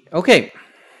Ichi. Okay.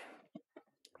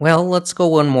 Well, let's go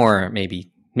one more, maybe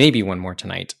one more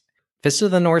tonight. Fist of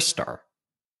the North Star.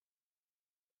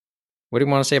 What do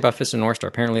you want to say about Fist of the North Star?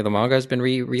 Apparently the manga has been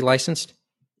relicensed.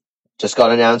 Just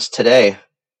got announced today.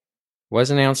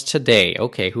 Was announced today.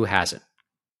 Okay, who has it?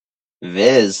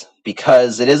 Viz,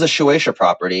 because it is a Shueisha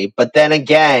property, but then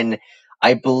again,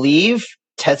 I believe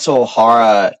Tetsuo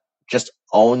Ohara just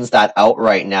owns that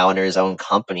outright now under his own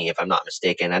company, if I'm not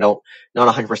mistaken. Not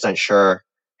 100% sure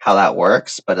how that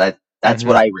works, but that's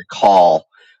what I recall.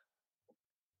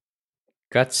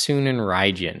 Gutsun and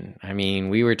Raijin. I mean,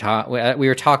 we were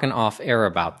talking off air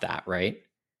about that, right?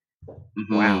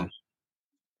 Mm-hmm. Wow.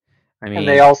 I mean, and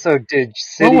they also did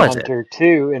City was Hunter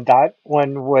too, and that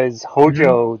one was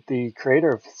Hojo, the creator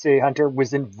of City Hunter,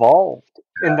 was involved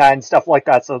in that and stuff like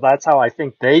that. So that's how I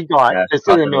think they got this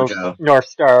to the North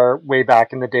Star way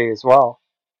back in the day as well.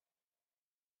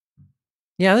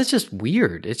 Yeah, that's just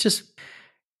weird. It's just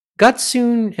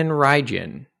Gutsun and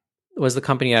Raijin was the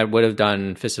company that would have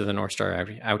done Fist of the North Star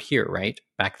out here, right?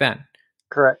 Back then.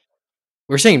 Correct.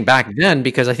 We're saying back then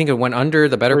because I think it went under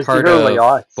the better part the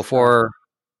of before.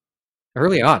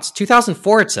 Early aughts.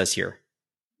 2004, it says here.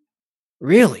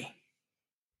 Really?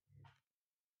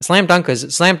 Slam Dunk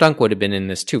would have been in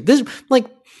this too. This, like,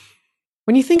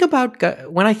 when I think about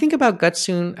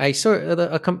Gutsoon, I sort of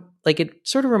it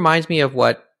sort of reminds me of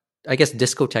what I guess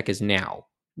Discotek is now.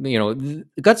 You know,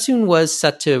 Gutsoon was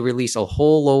set to release a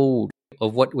whole load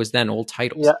of what was then old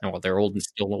titles. Yeah. Well, they're old and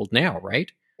still old now,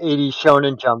 right? 80s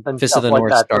Shonen Jump and Fist of stuff the like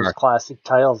North that, Star. those classic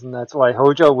titles, and that's why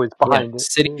Hojo was behind it.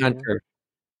 City Hunter.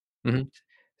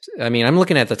 Mm-hmm. I mean, I'm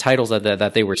looking at the titles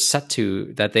that they were set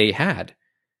to, that they had.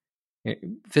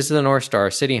 Fist of the North Star,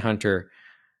 City Hunter,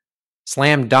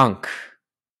 Slam Dunk.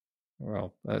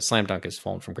 Well, Slam Dunk has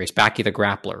fallen from grace. Baki the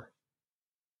Grappler.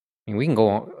 I mean, we can go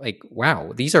on, like,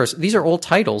 wow, these are old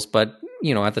titles, but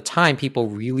you know, at the time, people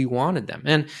really wanted them,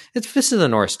 and it's Fist of the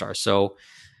North Star, so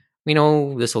we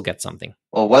know this will get something.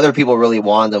 Well, whether people really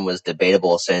wanted them was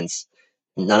debatable, since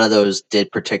none of those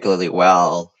did particularly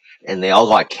well, and they all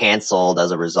got canceled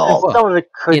as a result. And some of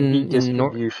it could be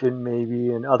distribution,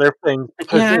 maybe, and other things,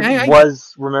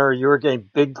 because remember, you were getting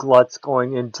big gluts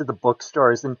going into the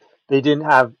bookstores, and they didn't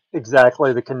have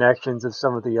exactly the connections of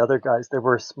some of the other guys. They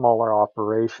were a smaller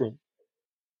operation.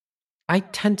 I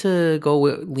tend to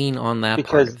lean on that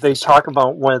because they talk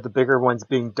about one of the bigger ones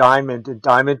being Diamond, and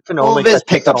Diamond can only Viz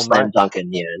picked up Slam Dunk in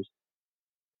the end.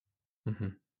 Mm-hmm.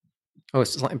 Oh,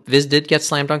 Viz did get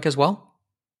Slam Dunk as well?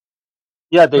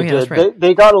 Yeah, they did. Right.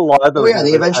 They got a lot of those. Oh yeah,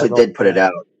 they eventually did put it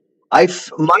out. My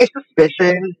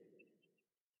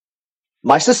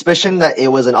suspicion that it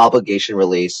was an obligation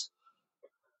release.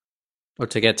 Or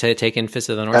to get to take in Fist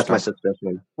of the North Star? That's my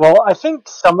suspicion. Well, I think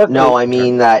some of I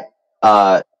mean that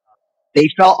they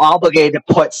felt obligated to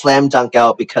put Slam Dunk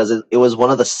out because it was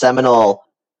one of the seminal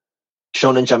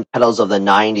Shonen Jump titles of the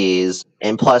 90s,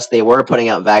 and plus they were putting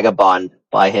out Vagabond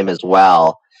by him as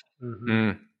well,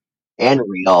 and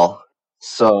Real.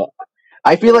 So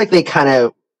I feel like they kind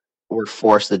of were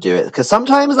forced to do it, because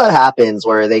sometimes that happens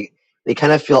where they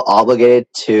kind of feel obligated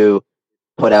to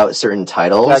put out certain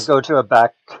titles. Yeah, go to a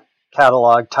back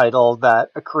catalog title that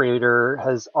a creator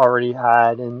has already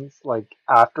had, and like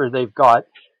after they've got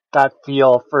that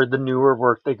feel for the newer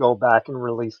work, they go back and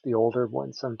release the older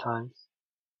ones sometimes,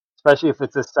 especially if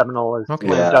it's as seminal as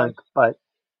Slam Dunk. But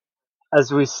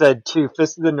as we said too,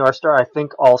 Fist of the North Star, I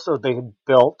think also they had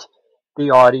built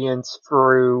the audience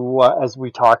through, as we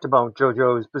talked about,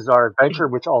 JoJo's Bizarre Adventure,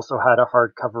 which also had a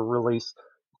hardcover release,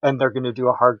 and they're going to do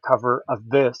a hardcover of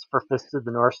this for Fist of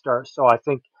the North Star. So I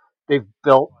think they've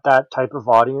built that type of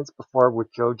audience before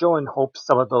with JoJo, and hope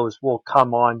some of those will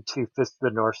come on to Fist of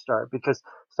the North Star, because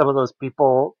some of those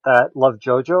people that love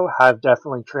JoJo have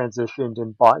definitely transitioned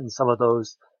and bought in some of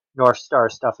those North Star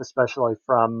stuff, especially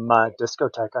from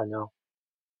Discotek, I know.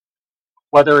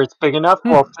 Whether it's big enough,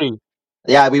 we'll see.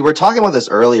 Yeah, we were talking about this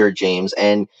earlier, James,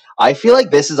 and I feel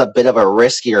like this is a bit of a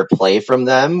riskier play from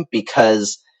them,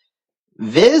 because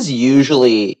Viz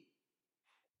usually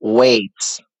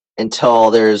waits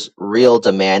until there's real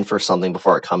demand for something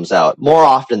before it comes out, more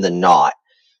often than not.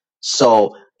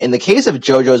 So in the case of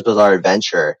JoJo's Bizarre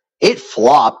Adventure, it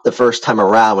flopped the first time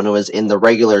around when it was in the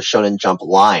regular Shonen Jump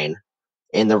line,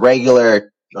 in the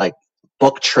regular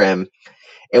book trim.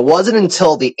 It wasn't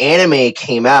until the anime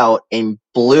came out and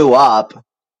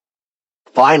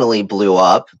finally blew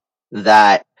up,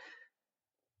 that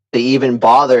they even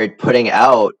bothered putting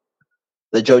out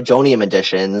the JoJonium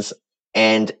editions.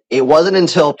 And it wasn't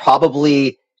until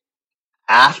probably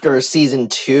after season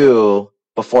 2,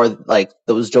 before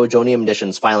those JoJonium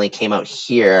editions finally came out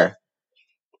here.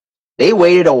 They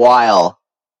waited a while.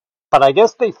 But I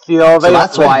guess they feel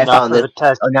that's why I found this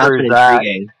announcement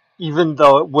intriguing. Even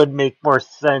though it would make more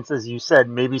sense, as you said,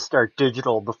 maybe start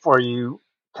digital before you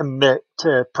commit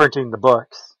to printing the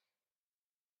books.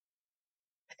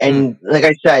 And like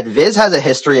I said, Viz has a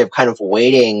history of kind of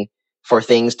waiting for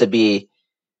things to be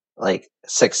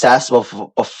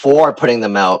successful before putting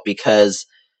them out, because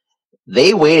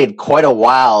they waited quite a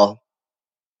while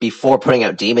before putting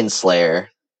out Demon Slayer,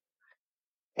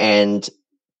 and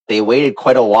they waited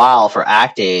quite a while for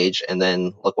Act Age, and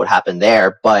then look what happened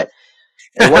there. But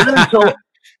it wasn't until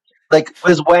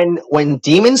was when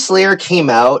Demon Slayer came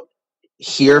out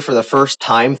here for the first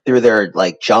time through their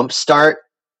Jumpstart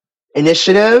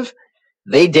initiative,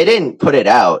 they didn't put it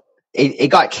out. It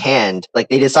got canned.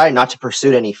 They decided not to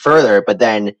pursue it any further, but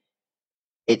then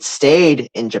it stayed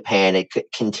in Japan. It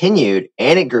continued,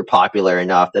 and it grew popular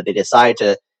enough that they decided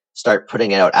to start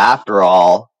putting it out after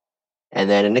all, and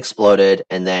then it exploded,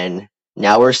 and then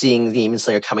now we're seeing Demon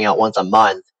Slayer coming out once a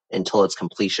month until its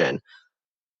completion.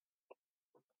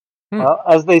 Well,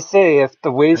 as they say, if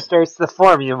the wave starts to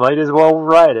form, you might as well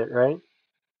ride it, right?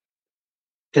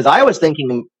 Because I was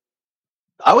thinking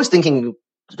I was thinking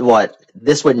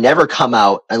this would never come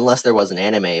out unless there was an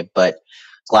anime, but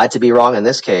glad to be wrong in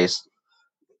this case.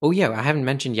 Oh yeah, I haven't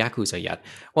mentioned Yakuza yet.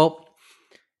 Well,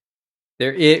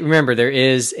 remember there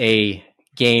is a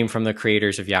game from the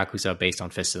creators of Yakuza based on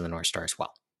Fist of the North Star as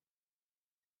well.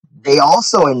 They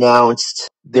also announced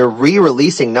they're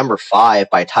re-releasing number 5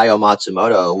 by Taiyo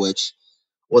Matsumoto, which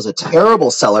was a terrible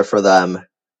seller for them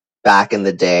back in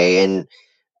the day, and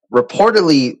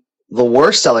reportedly the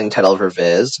worst selling title for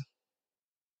Viz.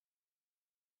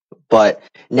 But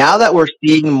now that we're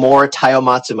seeing more Taiyo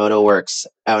Matsumoto works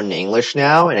out in English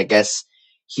now, and I guess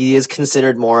he is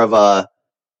considered more of a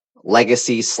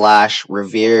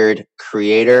legacy/revered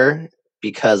creator,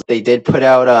 because they did put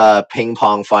out Ping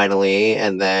Pong finally,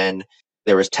 and then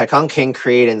there was Tekken King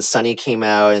Creed and Sunny came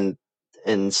out,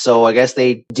 and so I guess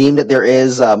they deemed that there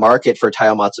is a market for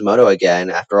Taiyo Matsumoto again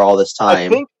after all this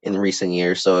time in recent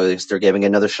years, so they're giving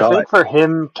another shot. I think for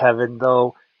him, Kevin,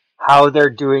 though, how they're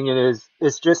doing it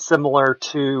is just similar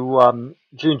to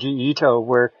Junji Ito,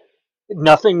 where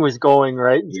nothing was going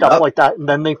right and stuff like that, and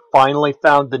then they finally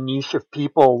found the niche of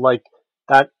people like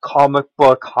that comic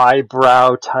book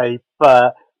highbrow type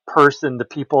person, the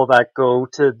people that go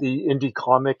to the indie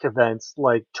comic events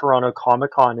like Toronto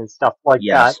Comic Con and stuff like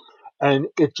that, and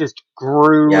it just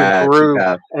grew and grew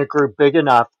and it grew big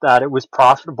enough that it was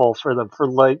profitable for them. For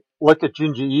like, look at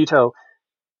Junji Ito,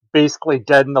 basically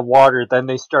dead in the water. Then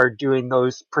they started doing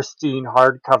those pristine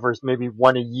hardcovers, maybe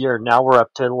one a year. Now we're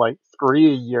up to like 3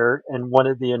 a year, and one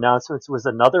of the announcements was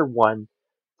another one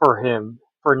for him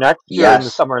for next year in the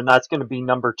summer, and that's going to be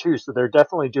number 2. So they're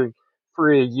definitely doing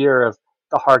 3 a year of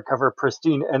the hardcover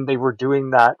pristine, and they were doing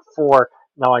that for,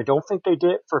 now I don't think they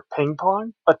did it for Ping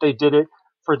Pong, but they did it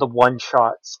for the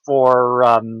one-shots for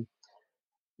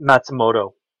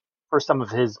Matsumoto, for some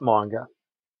of his manga.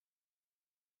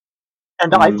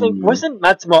 And I think, wasn't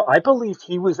Matsumoto, I believe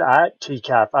he was at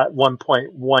TCAF at one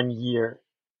point 1 year,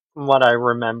 from what I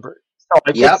remember. So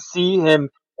I could see him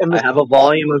in the... I have a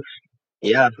volume of...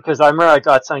 Because I remember I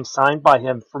got something signed by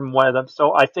him from one of them.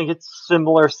 So I think it's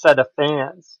similar set of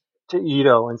fans to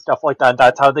Ito and stuff like that.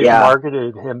 That's how they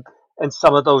marketed him and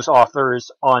some of those authors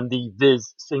on the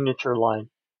Viz signature line.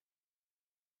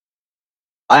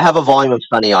 I have a volume of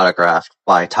Sunny autographed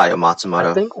by Taiyo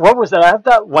Matsumoto. I think, what was it? I have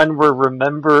that one where,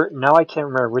 remember, now I can't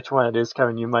remember which one it is,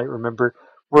 Kevin, you might remember,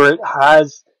 where it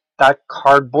has that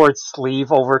cardboard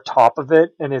sleeve over top of it,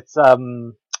 and it's a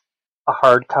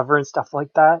hardcover and stuff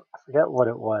like that. I forget what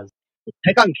it was.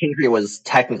 Tekken King Creed was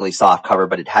technically soft cover,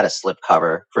 but it had a slip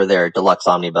cover for their deluxe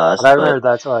omnibus. But I remember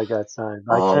that's why I got signed.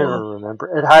 I can't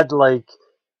remember. It had like,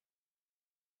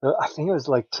 I think it was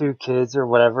like 2 kids or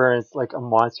whatever, and it's like a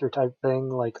monster type thing,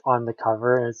 like on the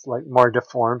cover, and it's like more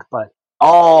deformed, but...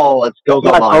 Oh, it's Go-Go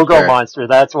Monster. Go-Go Monster,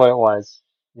 that's what it was.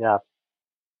 Yeah.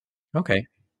 Okay.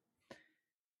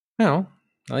 Well,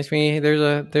 at least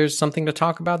there's something to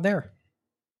talk about there.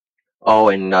 Oh,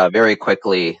 and very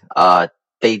quickly,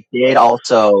 they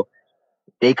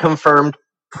confirmed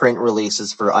print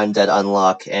releases for Undead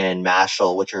Unluck and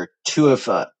Mashle, which are 2 of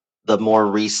the more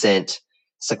recent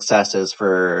successes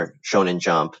for Shonen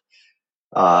Jump.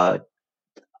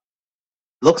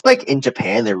 Looks like in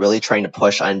Japan they're really trying to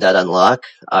push Undead Unluck.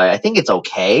 I think it's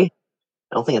okay.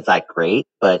 I don't think it's that great,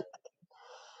 but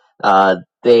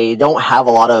they don't have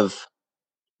a lot of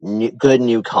good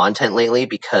new content lately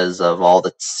because of all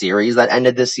the series that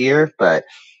ended this year, but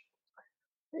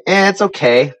it's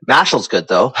okay. Mashle's good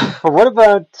though. But what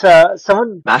about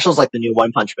someone? Mashle's like the new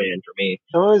One Punch Man for me.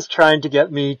 Someone was trying to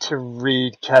get me to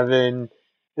read, Kevin.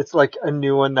 It's like a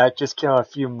new one that just came out a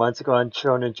few months ago on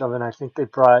Shonen Jump, and I think they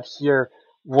brought here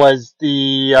was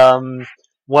the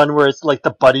one where it's like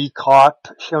the buddy cop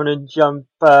Shonen Jump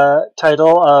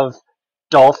title of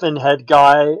Dolphin Head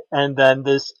guy, and then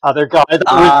this other guy that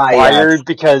was fired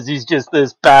because he's just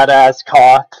this badass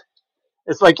cop.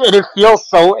 It's like, and it feels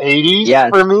so 80s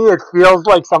for me. It feels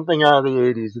like something out of the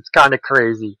 80s. It's kind of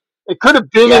crazy. It could have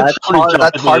been that's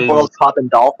Hardboiled Cop and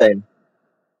Dolphin.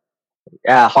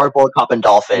 Yeah, Hardboiled Cop and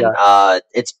Dolphin. Yeah.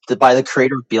 It's by the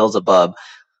creator of Beelzebub.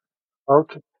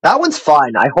 Okay. That one's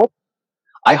fun. I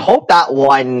hope that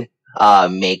one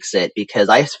makes it, because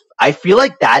I feel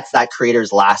like that's that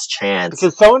creator's last chance.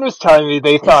 Because someone was telling me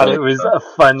they thought it was a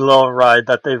fun little ride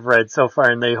that they've read so far,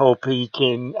 and they hope he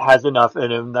has enough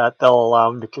in him that they'll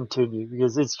allow him to continue,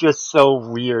 because it's just so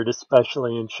weird,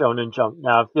 especially in Shonen Jump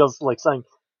now. It feels like something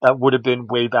that would have been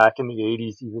way back in the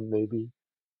 80s even, maybe.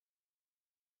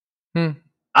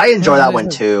 I enjoy that one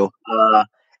too.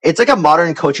 It's like a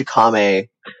modern Kochikame,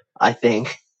 I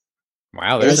think.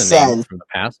 Wow, there's a name from the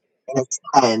past. In a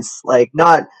sense, like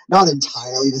not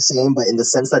entirely the same, but in the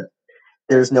sense that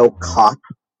there's no cop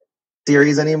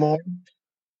series anymore.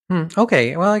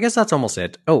 Okay, well, I guess that's almost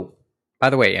it. Oh, by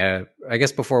the way, I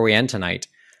guess before we end tonight,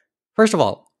 first of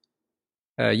all,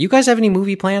 you guys have any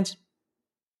movie plans?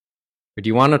 Or do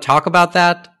you want to talk about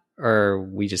that, or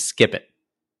we just skip it?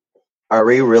 Are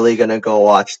we really gonna go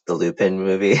watch the Lupin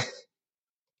movie,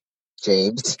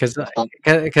 James?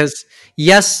 Because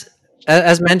yes,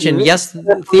 as mentioned, yes, We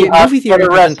the have movie to get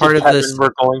theaters have been part arrested, of this Kevin.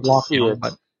 We're going to see lockdown, it.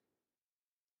 but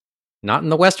not in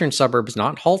the western suburbs,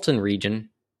 not Halton region,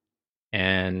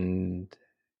 and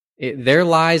there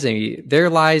lies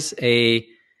a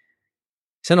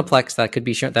Cineplex that could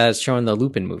be that is showing the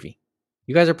Lupin movie.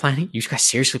 You guys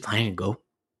seriously planning to go?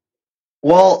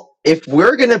 Well, if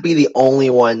we're gonna be the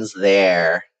only ones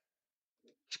there,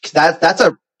 that's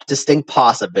a distinct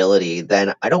possibility.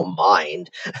 Then I don't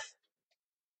mind.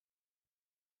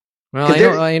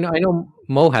 Well, I know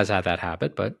Mo has had that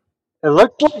habit, but It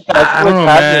looks like that's I what's don't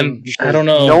know, happening man. because I don't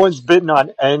know. no one's bidding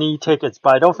on any tickets,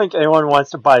 but I don't think anyone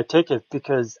wants to buy a ticket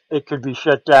because it could be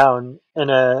shut down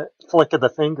in a flick of the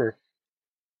finger.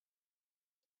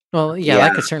 well, yeah, Yeah.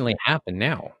 that could certainly happen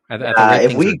now. At the rate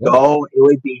If things we are going.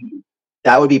 go,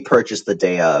 that would be purchased the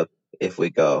day of. If we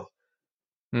go,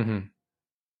 Mm-hmm.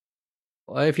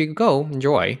 Well, if you could go,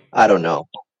 enjoy. I don't know.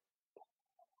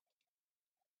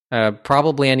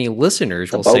 Probably any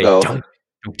listeners The will say, BOGO.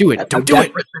 "Don't do it! Don't do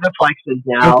it! Cineplexes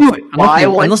now. Don't do it! Buy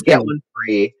one get one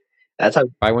free. That's how.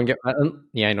 Buy one get.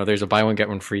 Yeah, I know. There's a buy one get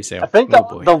one free sale. I think Oh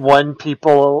boy. the one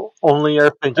people only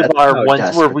are thinking That's about are how ones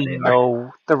where desperate we they are.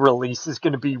 know the release is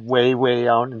going to be way, way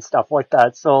out and stuff like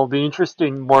that. So it'll be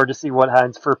interesting more to see what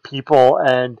happens for people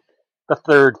and the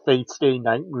third Fate's Day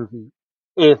night movie.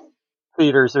 If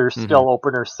theaters are still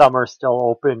open or some are still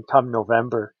open come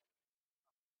November.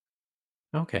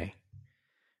 Okay.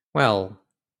 Well,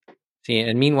 see,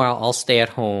 and meanwhile, I'll stay at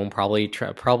home, probably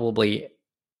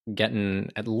getting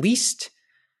at least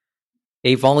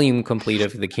a volume complete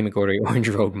of the Kimagure Orange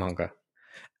Road manga.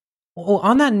 Oh,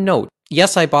 on that note,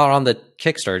 yes, I bought on the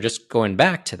Kickstarter, just going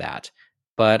back to that,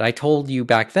 but I told you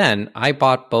back then, I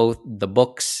bought both the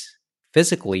books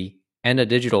physically and a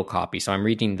digital copy, so I'm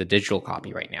reading the digital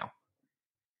copy right now.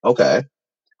 Okay.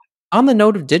 On the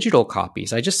note of digital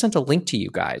copies, I just sent a link to you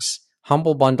guys.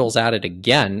 Humble Bundle's at it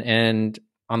again, and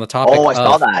on the topic I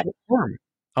saw that.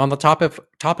 On the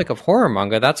topic of horror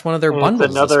manga, that's one of their And bundles.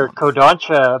 it's another this month.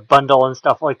 Kodansha bundle and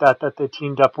stuff like that they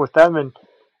teamed up with them. And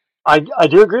I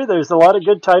do agree there's a lot of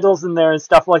good titles in there and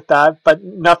stuff like that, but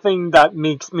nothing that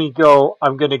makes me go,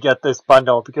 I'm going to get this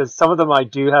bundle, because some of them I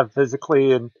do have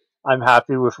physically and I'm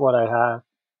happy with what I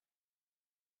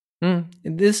have.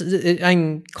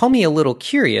 Call me a little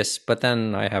curious, but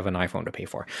then I have an iPhone to pay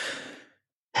for.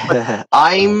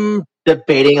 I'm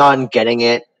debating on getting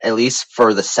it at least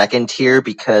for the second tier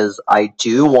because I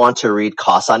do want to read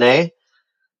Kasane.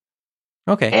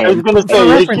 Okay. And I was going to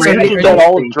say, you can get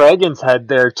all of Dragon's Head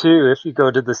there too if you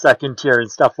go to the second tier and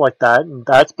stuff like that, and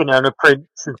that's been out of print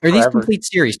since Are forever. these complete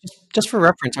series? Just for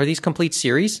reference, are these complete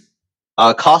series?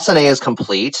 Kasane is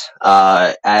complete,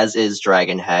 as is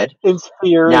Dragon Head. In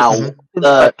Sphere, Now,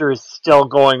 Inspector is still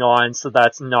going on, so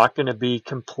that's not going to be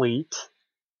complete.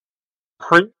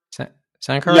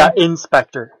 Sankara? Yeah,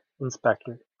 Inspector.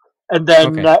 And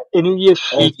then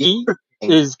Inuyashiki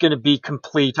is going to be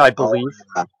complete, I believe.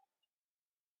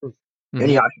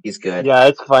 Inuyashiki's good. Yeah,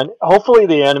 it's fun. Hopefully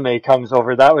the anime comes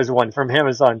over. That was one from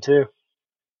Amazon too.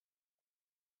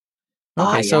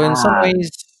 Okay, so in some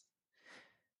ways,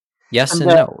 yes and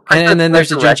no. And then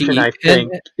there's a Junji I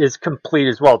think is complete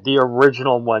as well. The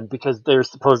original one, because there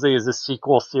supposedly is a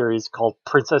sequel series called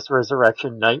Princess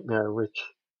Resurrection Nightmare, which...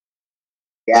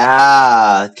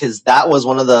 Yeah, because that was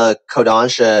one of the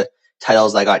Kodansha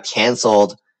titles that got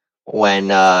canceled when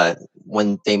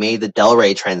they made the Del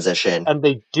Rey transition. And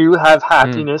they do have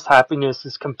Happiness. Happiness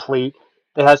is complete.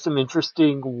 They have some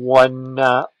interesting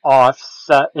one-offs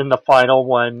in the final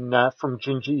one from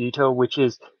Junji Ito, which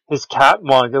is his cat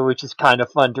manga, which is kind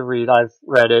of fun to read. I've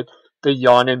read it. The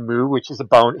Yon and Mu, which is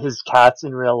about his cats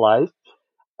in real life.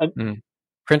 And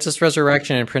Princess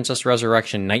Resurrection and Princess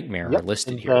Resurrection Nightmare are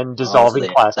listed here. And Dissolving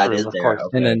Classroom, of course.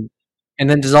 Okay. And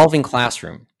then Dissolving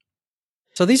Classroom.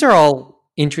 So these are all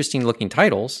interesting looking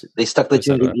titles. They stuck the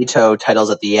Junji Ito titles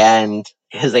at the end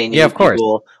because they knew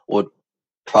people would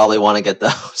probably want to get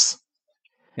those.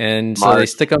 And so they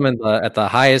stick them at the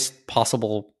highest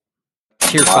possible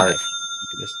tier 5.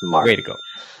 Way to go.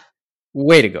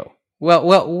 Way to go.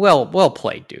 Well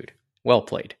played, dude. Well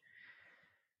played.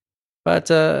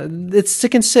 But it's to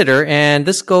consider, and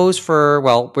this goes for,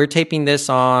 we're taping this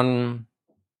on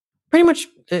pretty much,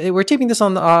 we're taping this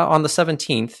on the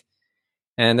 17th,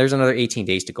 and there's another 18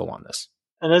 days to go on this.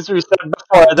 And as we said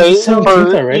before, Is it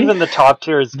 17th already? even the top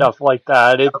tier stuff like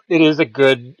that, it is a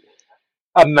good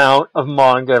amount of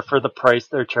manga for the price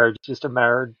they're charged. Just a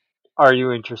matter, are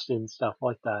you interested in stuff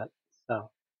like that?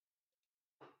 So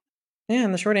Yeah,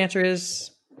 and the short answer is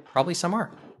probably some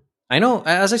are. I know,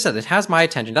 as I said, it has my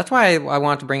attention. That's why I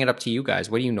wanted to bring it up to you guys.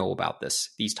 What do you know about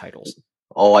these titles?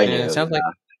 Oh, I And knew. it sounds like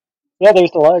yeah,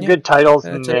 there's a lot of Yeah, good titles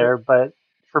in that's it. there, but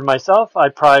for myself, I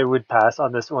probably would pass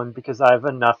on this one because I have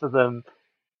enough of them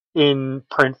in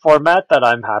print format that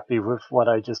I'm happy with what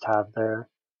I just have there.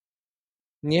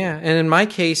 Yeah, and in my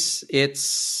case,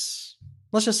 it's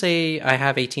let's just say I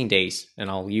have 18 days, and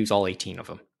I'll use all 18 of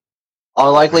them.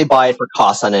 I'll likely buy it for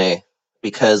Kasane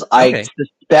because I Okay.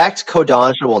 suspect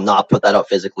Kodansha will not put that out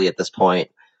physically at this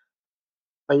point.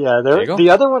 But yeah, There you go. the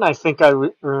other one I think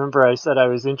remember I said I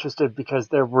was interested because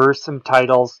there were some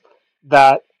titles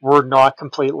that were not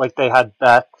complete, like they had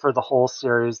Beck for the whole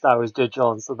series that was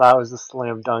digital, and so that was a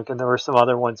slam dunk. And there were some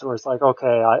other ones where it's like,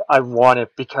 okay, I want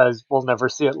it because we'll never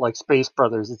see it, like Space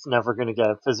Brothers. It's never going to get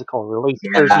a physical release.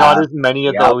 There's not as many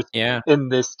of those Yeah, in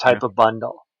this type of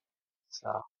bundle.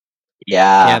 So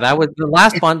yeah, that was the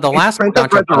last one. The last Princess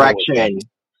Kodansha bundle was Resurrection.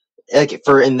 Like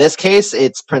for in this case,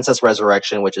 it's Princess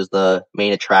Resurrection, which is the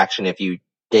main attraction if you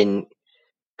didn't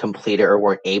complete it or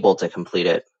weren't able to complete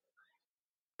it.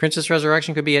 Princess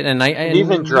Resurrection could be it, and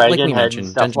even Dragon like we Head mentioned,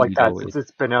 and stuff Dungeon like that, Edo since is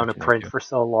it's been out of popular print too. for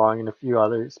so long, and a few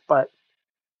others. But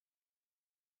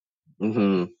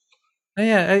Mm-hmm.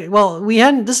 Yeah, well, we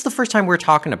hadn't. This is the first time we're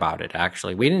talking about it.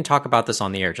 Actually, we didn't talk about this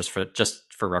on the air, just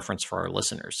for reference for our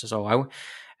listeners. So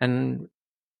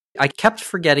I kept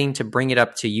forgetting to bring it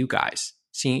up to you guys.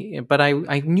 See, but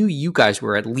I knew you guys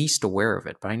were at least aware of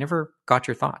it, but I never got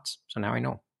your thoughts. So now I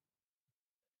know.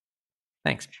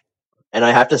 Thanks. And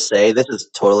I have to say, this is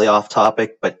totally off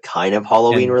topic, but kind of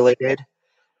Halloween related.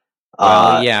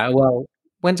 Well, yeah. Well,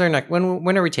 when's our next?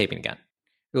 When are we taping again?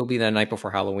 It will be the night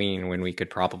before Halloween when we could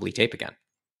probably tape again.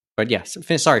 But yes,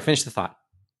 finish the thought.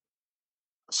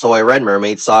 So I read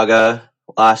Mermaid Saga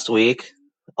last week.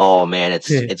 Oh man,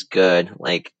 it's good.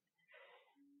 Like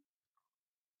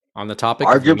on the topic,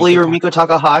 arguably Rumiko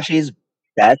Takahashi's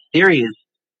best series.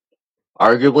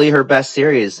 Arguably her best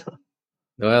series.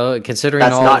 Well, considering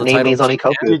that's all not the named titles,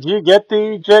 Mizanikoku. Did you get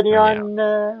the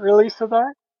Geneon release of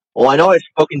that? Well, I know I've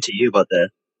spoken to you about this.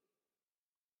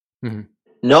 Mm-hmm.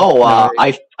 No,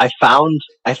 I found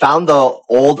the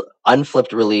old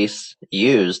unflipped release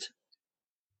used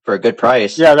for a good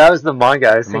price. Yeah, that was the manga.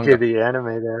 I was thinking of the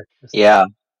anime there. Yeah,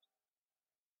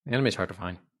 anime's hard to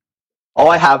find. Oh,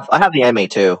 I have the anime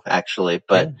too, actually,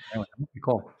 but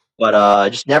cool. But I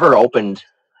just never opened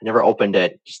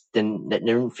it. Just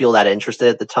didn't feel that interested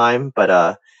at the time.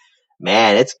 But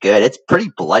man, it's good. It's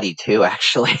pretty bloody too,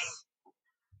 actually.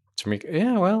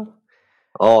 Yeah, well.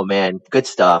 Oh man, good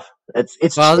stuff. It's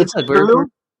true.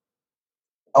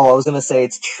 Oh, I was gonna say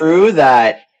it's true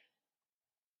that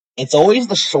it's always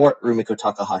the short Rumiko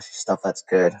Takahashi stuff that's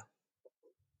good.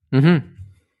 Mm-hmm.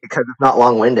 Because it's not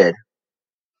long-winded.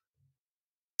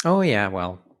 Oh yeah,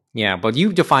 well, yeah, but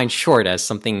you define short as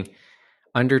something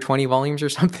under 20 volumes or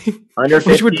something. Under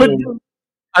 15. Which would put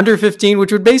under 15,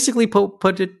 which would basically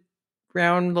put it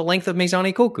around the length of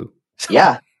Mizanikoku. So,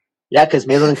 yeah, because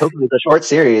Mizanikoku is a short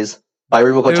series by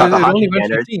Rumiko Takahashi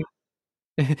standards.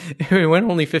 It went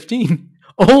only 15.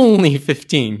 Only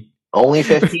 15. Only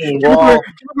 15. Well,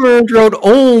 Road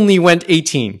only went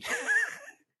 18.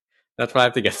 That's what I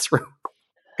have to get through.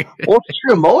 Well, it's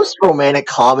true. Most romantic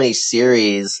comedy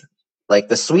series, like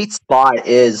the sweet spot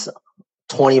is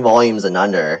 20 volumes and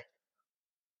under.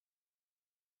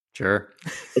 Sure.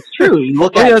 It's true. You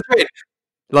look at that's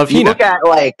right. You look at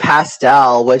like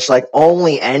Pastel, which like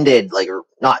only ended like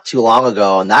not too long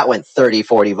ago, and that went 30,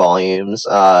 40 volumes.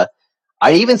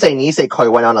 I'd even say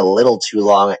Nisekoi went on a little too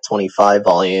long at 25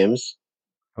 volumes.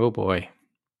 Oh boy.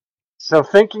 So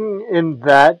thinking in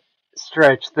that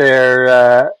stretch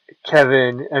there,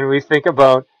 Kevin, and we think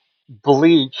about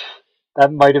Bleach,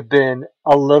 that might have been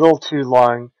a little too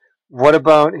long. What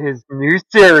about his new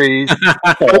series,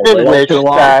 Forbidden Witch,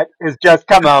 that has just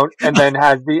come out and then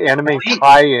has the anime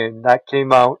tie-in that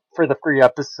came out for the free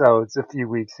episodes a few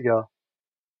weeks ago?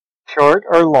 Short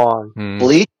or long?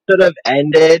 Bleach should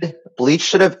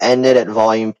have ended at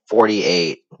volume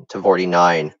 48 to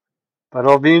 49. But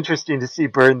it'll be interesting to see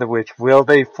Burn the Witch. Will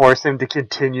they force him to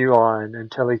continue on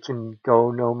until he can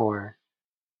go no more?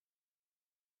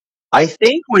 I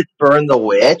think with Burn the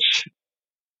Witch,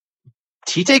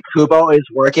 Tite Kubo is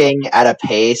working at a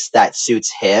pace that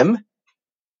suits him.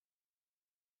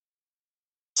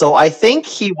 So I think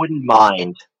he wouldn't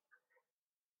mind.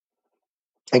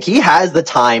 Like, he has the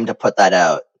time to put that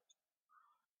out.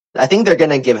 I think they're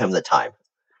going to give him the time.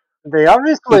 They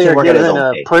obviously He can are work at his giving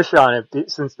own a pace. push on it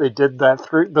since they did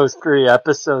those 3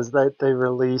 episodes that they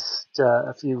released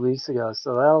a few weeks ago.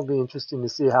 So that'll be interesting to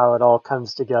see how it all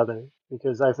comes together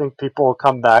because I think people will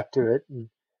come back to it and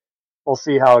we'll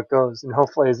see how it goes. And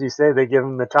hopefully, as you say, they give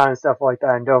him the time and stuff like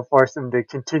that and don't force him to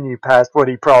continue past what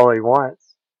he probably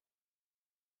wants.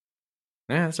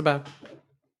 Yeah, that's about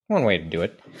one way to do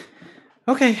it.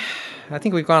 Okay, I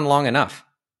think we've gone long enough.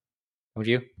 Would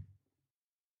you?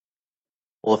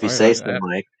 Well, if you All say right, so,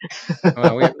 Mike.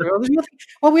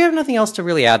 we have nothing else to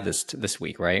really add this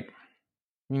week, right?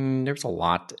 There's a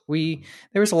lot. There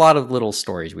was a lot of little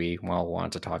stories we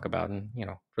wanted to talk about, and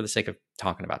for the sake of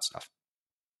talking about stuff.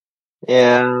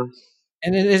 Yeah.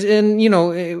 And it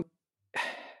is,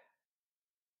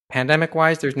 pandemic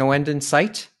wise, there's no end in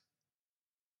sight.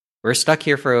 We're stuck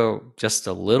here for just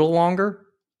a little longer,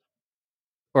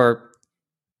 or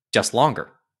just longer,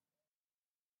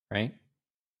 right?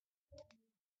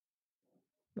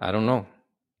 I don't know.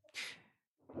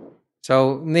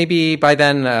 So maybe by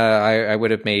then I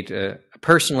would have made.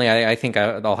 Personally, I think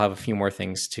I'll have a few more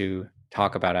things to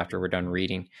talk about after we're done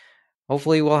reading.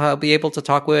 Hopefully, we'll be able to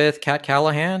talk with Kat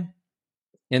Callahan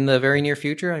in the very near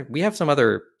future. We have some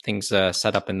other things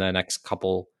set up in the next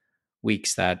couple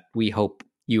weeks that we hope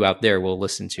you out there will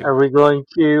listen to. Are we going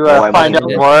to I find out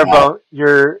wasn't more about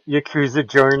your Yakuza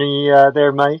journey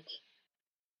there, Mike?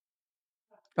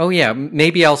 Oh yeah,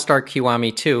 maybe I'll start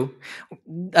Kiwami too.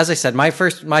 As I said, my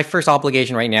first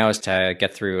obligation right now is to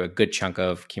get through a good chunk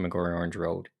of Kimagure Orange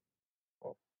Road.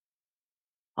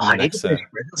 I need to finish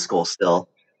prison school still.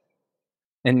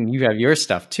 And you have your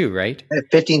stuff too, right? I have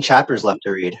 15 chapters left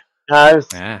to read. I was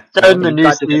starting the new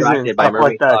got season and distracted by stuff like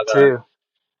Mermaid that Saga. too.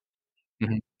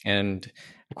 Mm-hmm. And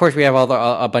of course, we have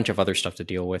a bunch of other stuff to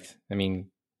deal with. I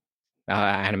mean,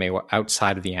 anime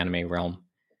outside of the anime realm.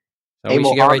 So Hey, we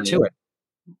should get right to it.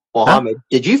 Mohammed,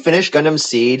 did you finish Gundam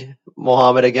Seed,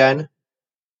 Mohammed, again?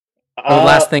 Oh, the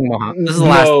last thing, Mohammed. This is the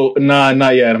last. No,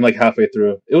 not yet. I'm like halfway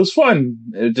through. It was fun.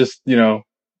 It just,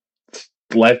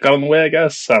 life got in the way, I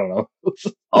guess. I don't know.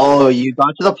 Oh, you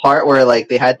got to the part where like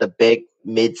they had the big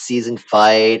mid-season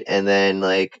fight, and then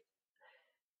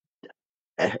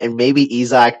and maybe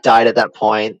Isaac died at that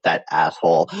point. That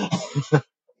asshole.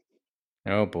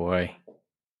 Oh boy,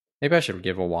 maybe I should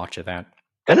give a watch of that.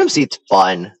 Gundam Seed's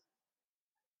fun.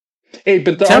 Hey,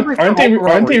 but aren't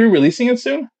they re-releasing it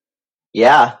soon?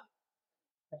 Yeah.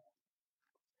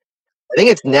 I think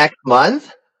it's next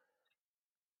month.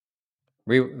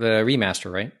 The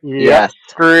remaster, right? Yeah,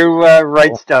 through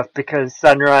Right Stuff, because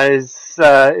Sunrise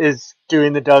is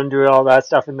doing the dub, doing all that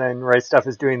stuff, and then Right Stuff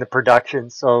is doing the production.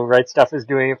 So Right Stuff is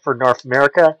doing it for North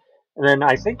America, and then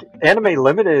I think Anime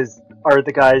Limited are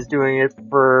the guys doing it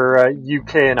for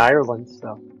UK and Ireland.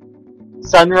 So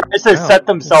Sunrise has set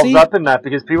themselves up in that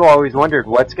because people always wondered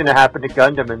what's going to happen to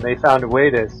Gundam, and they found a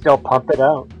way to still pump it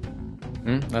out.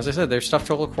 As I said, there's stuff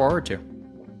to look forward to.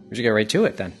 We should get right to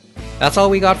it then. That's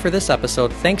all we got for this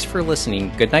episode. Thanks for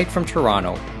listening. Good night from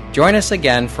Toronto. Join us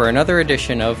again for another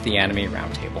edition of the Anime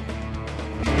Roundtable.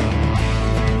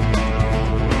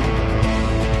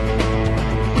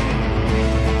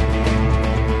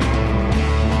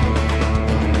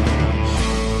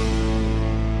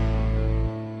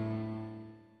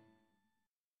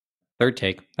 Third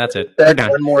take. That's it. We're done.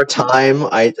 One more time.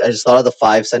 I just thought of the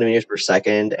 5 centimeters per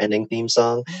second ending theme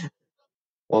song.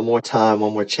 One more time.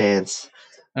 One more chance.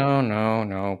 Oh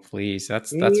no, please.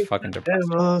 That's fucking depressing.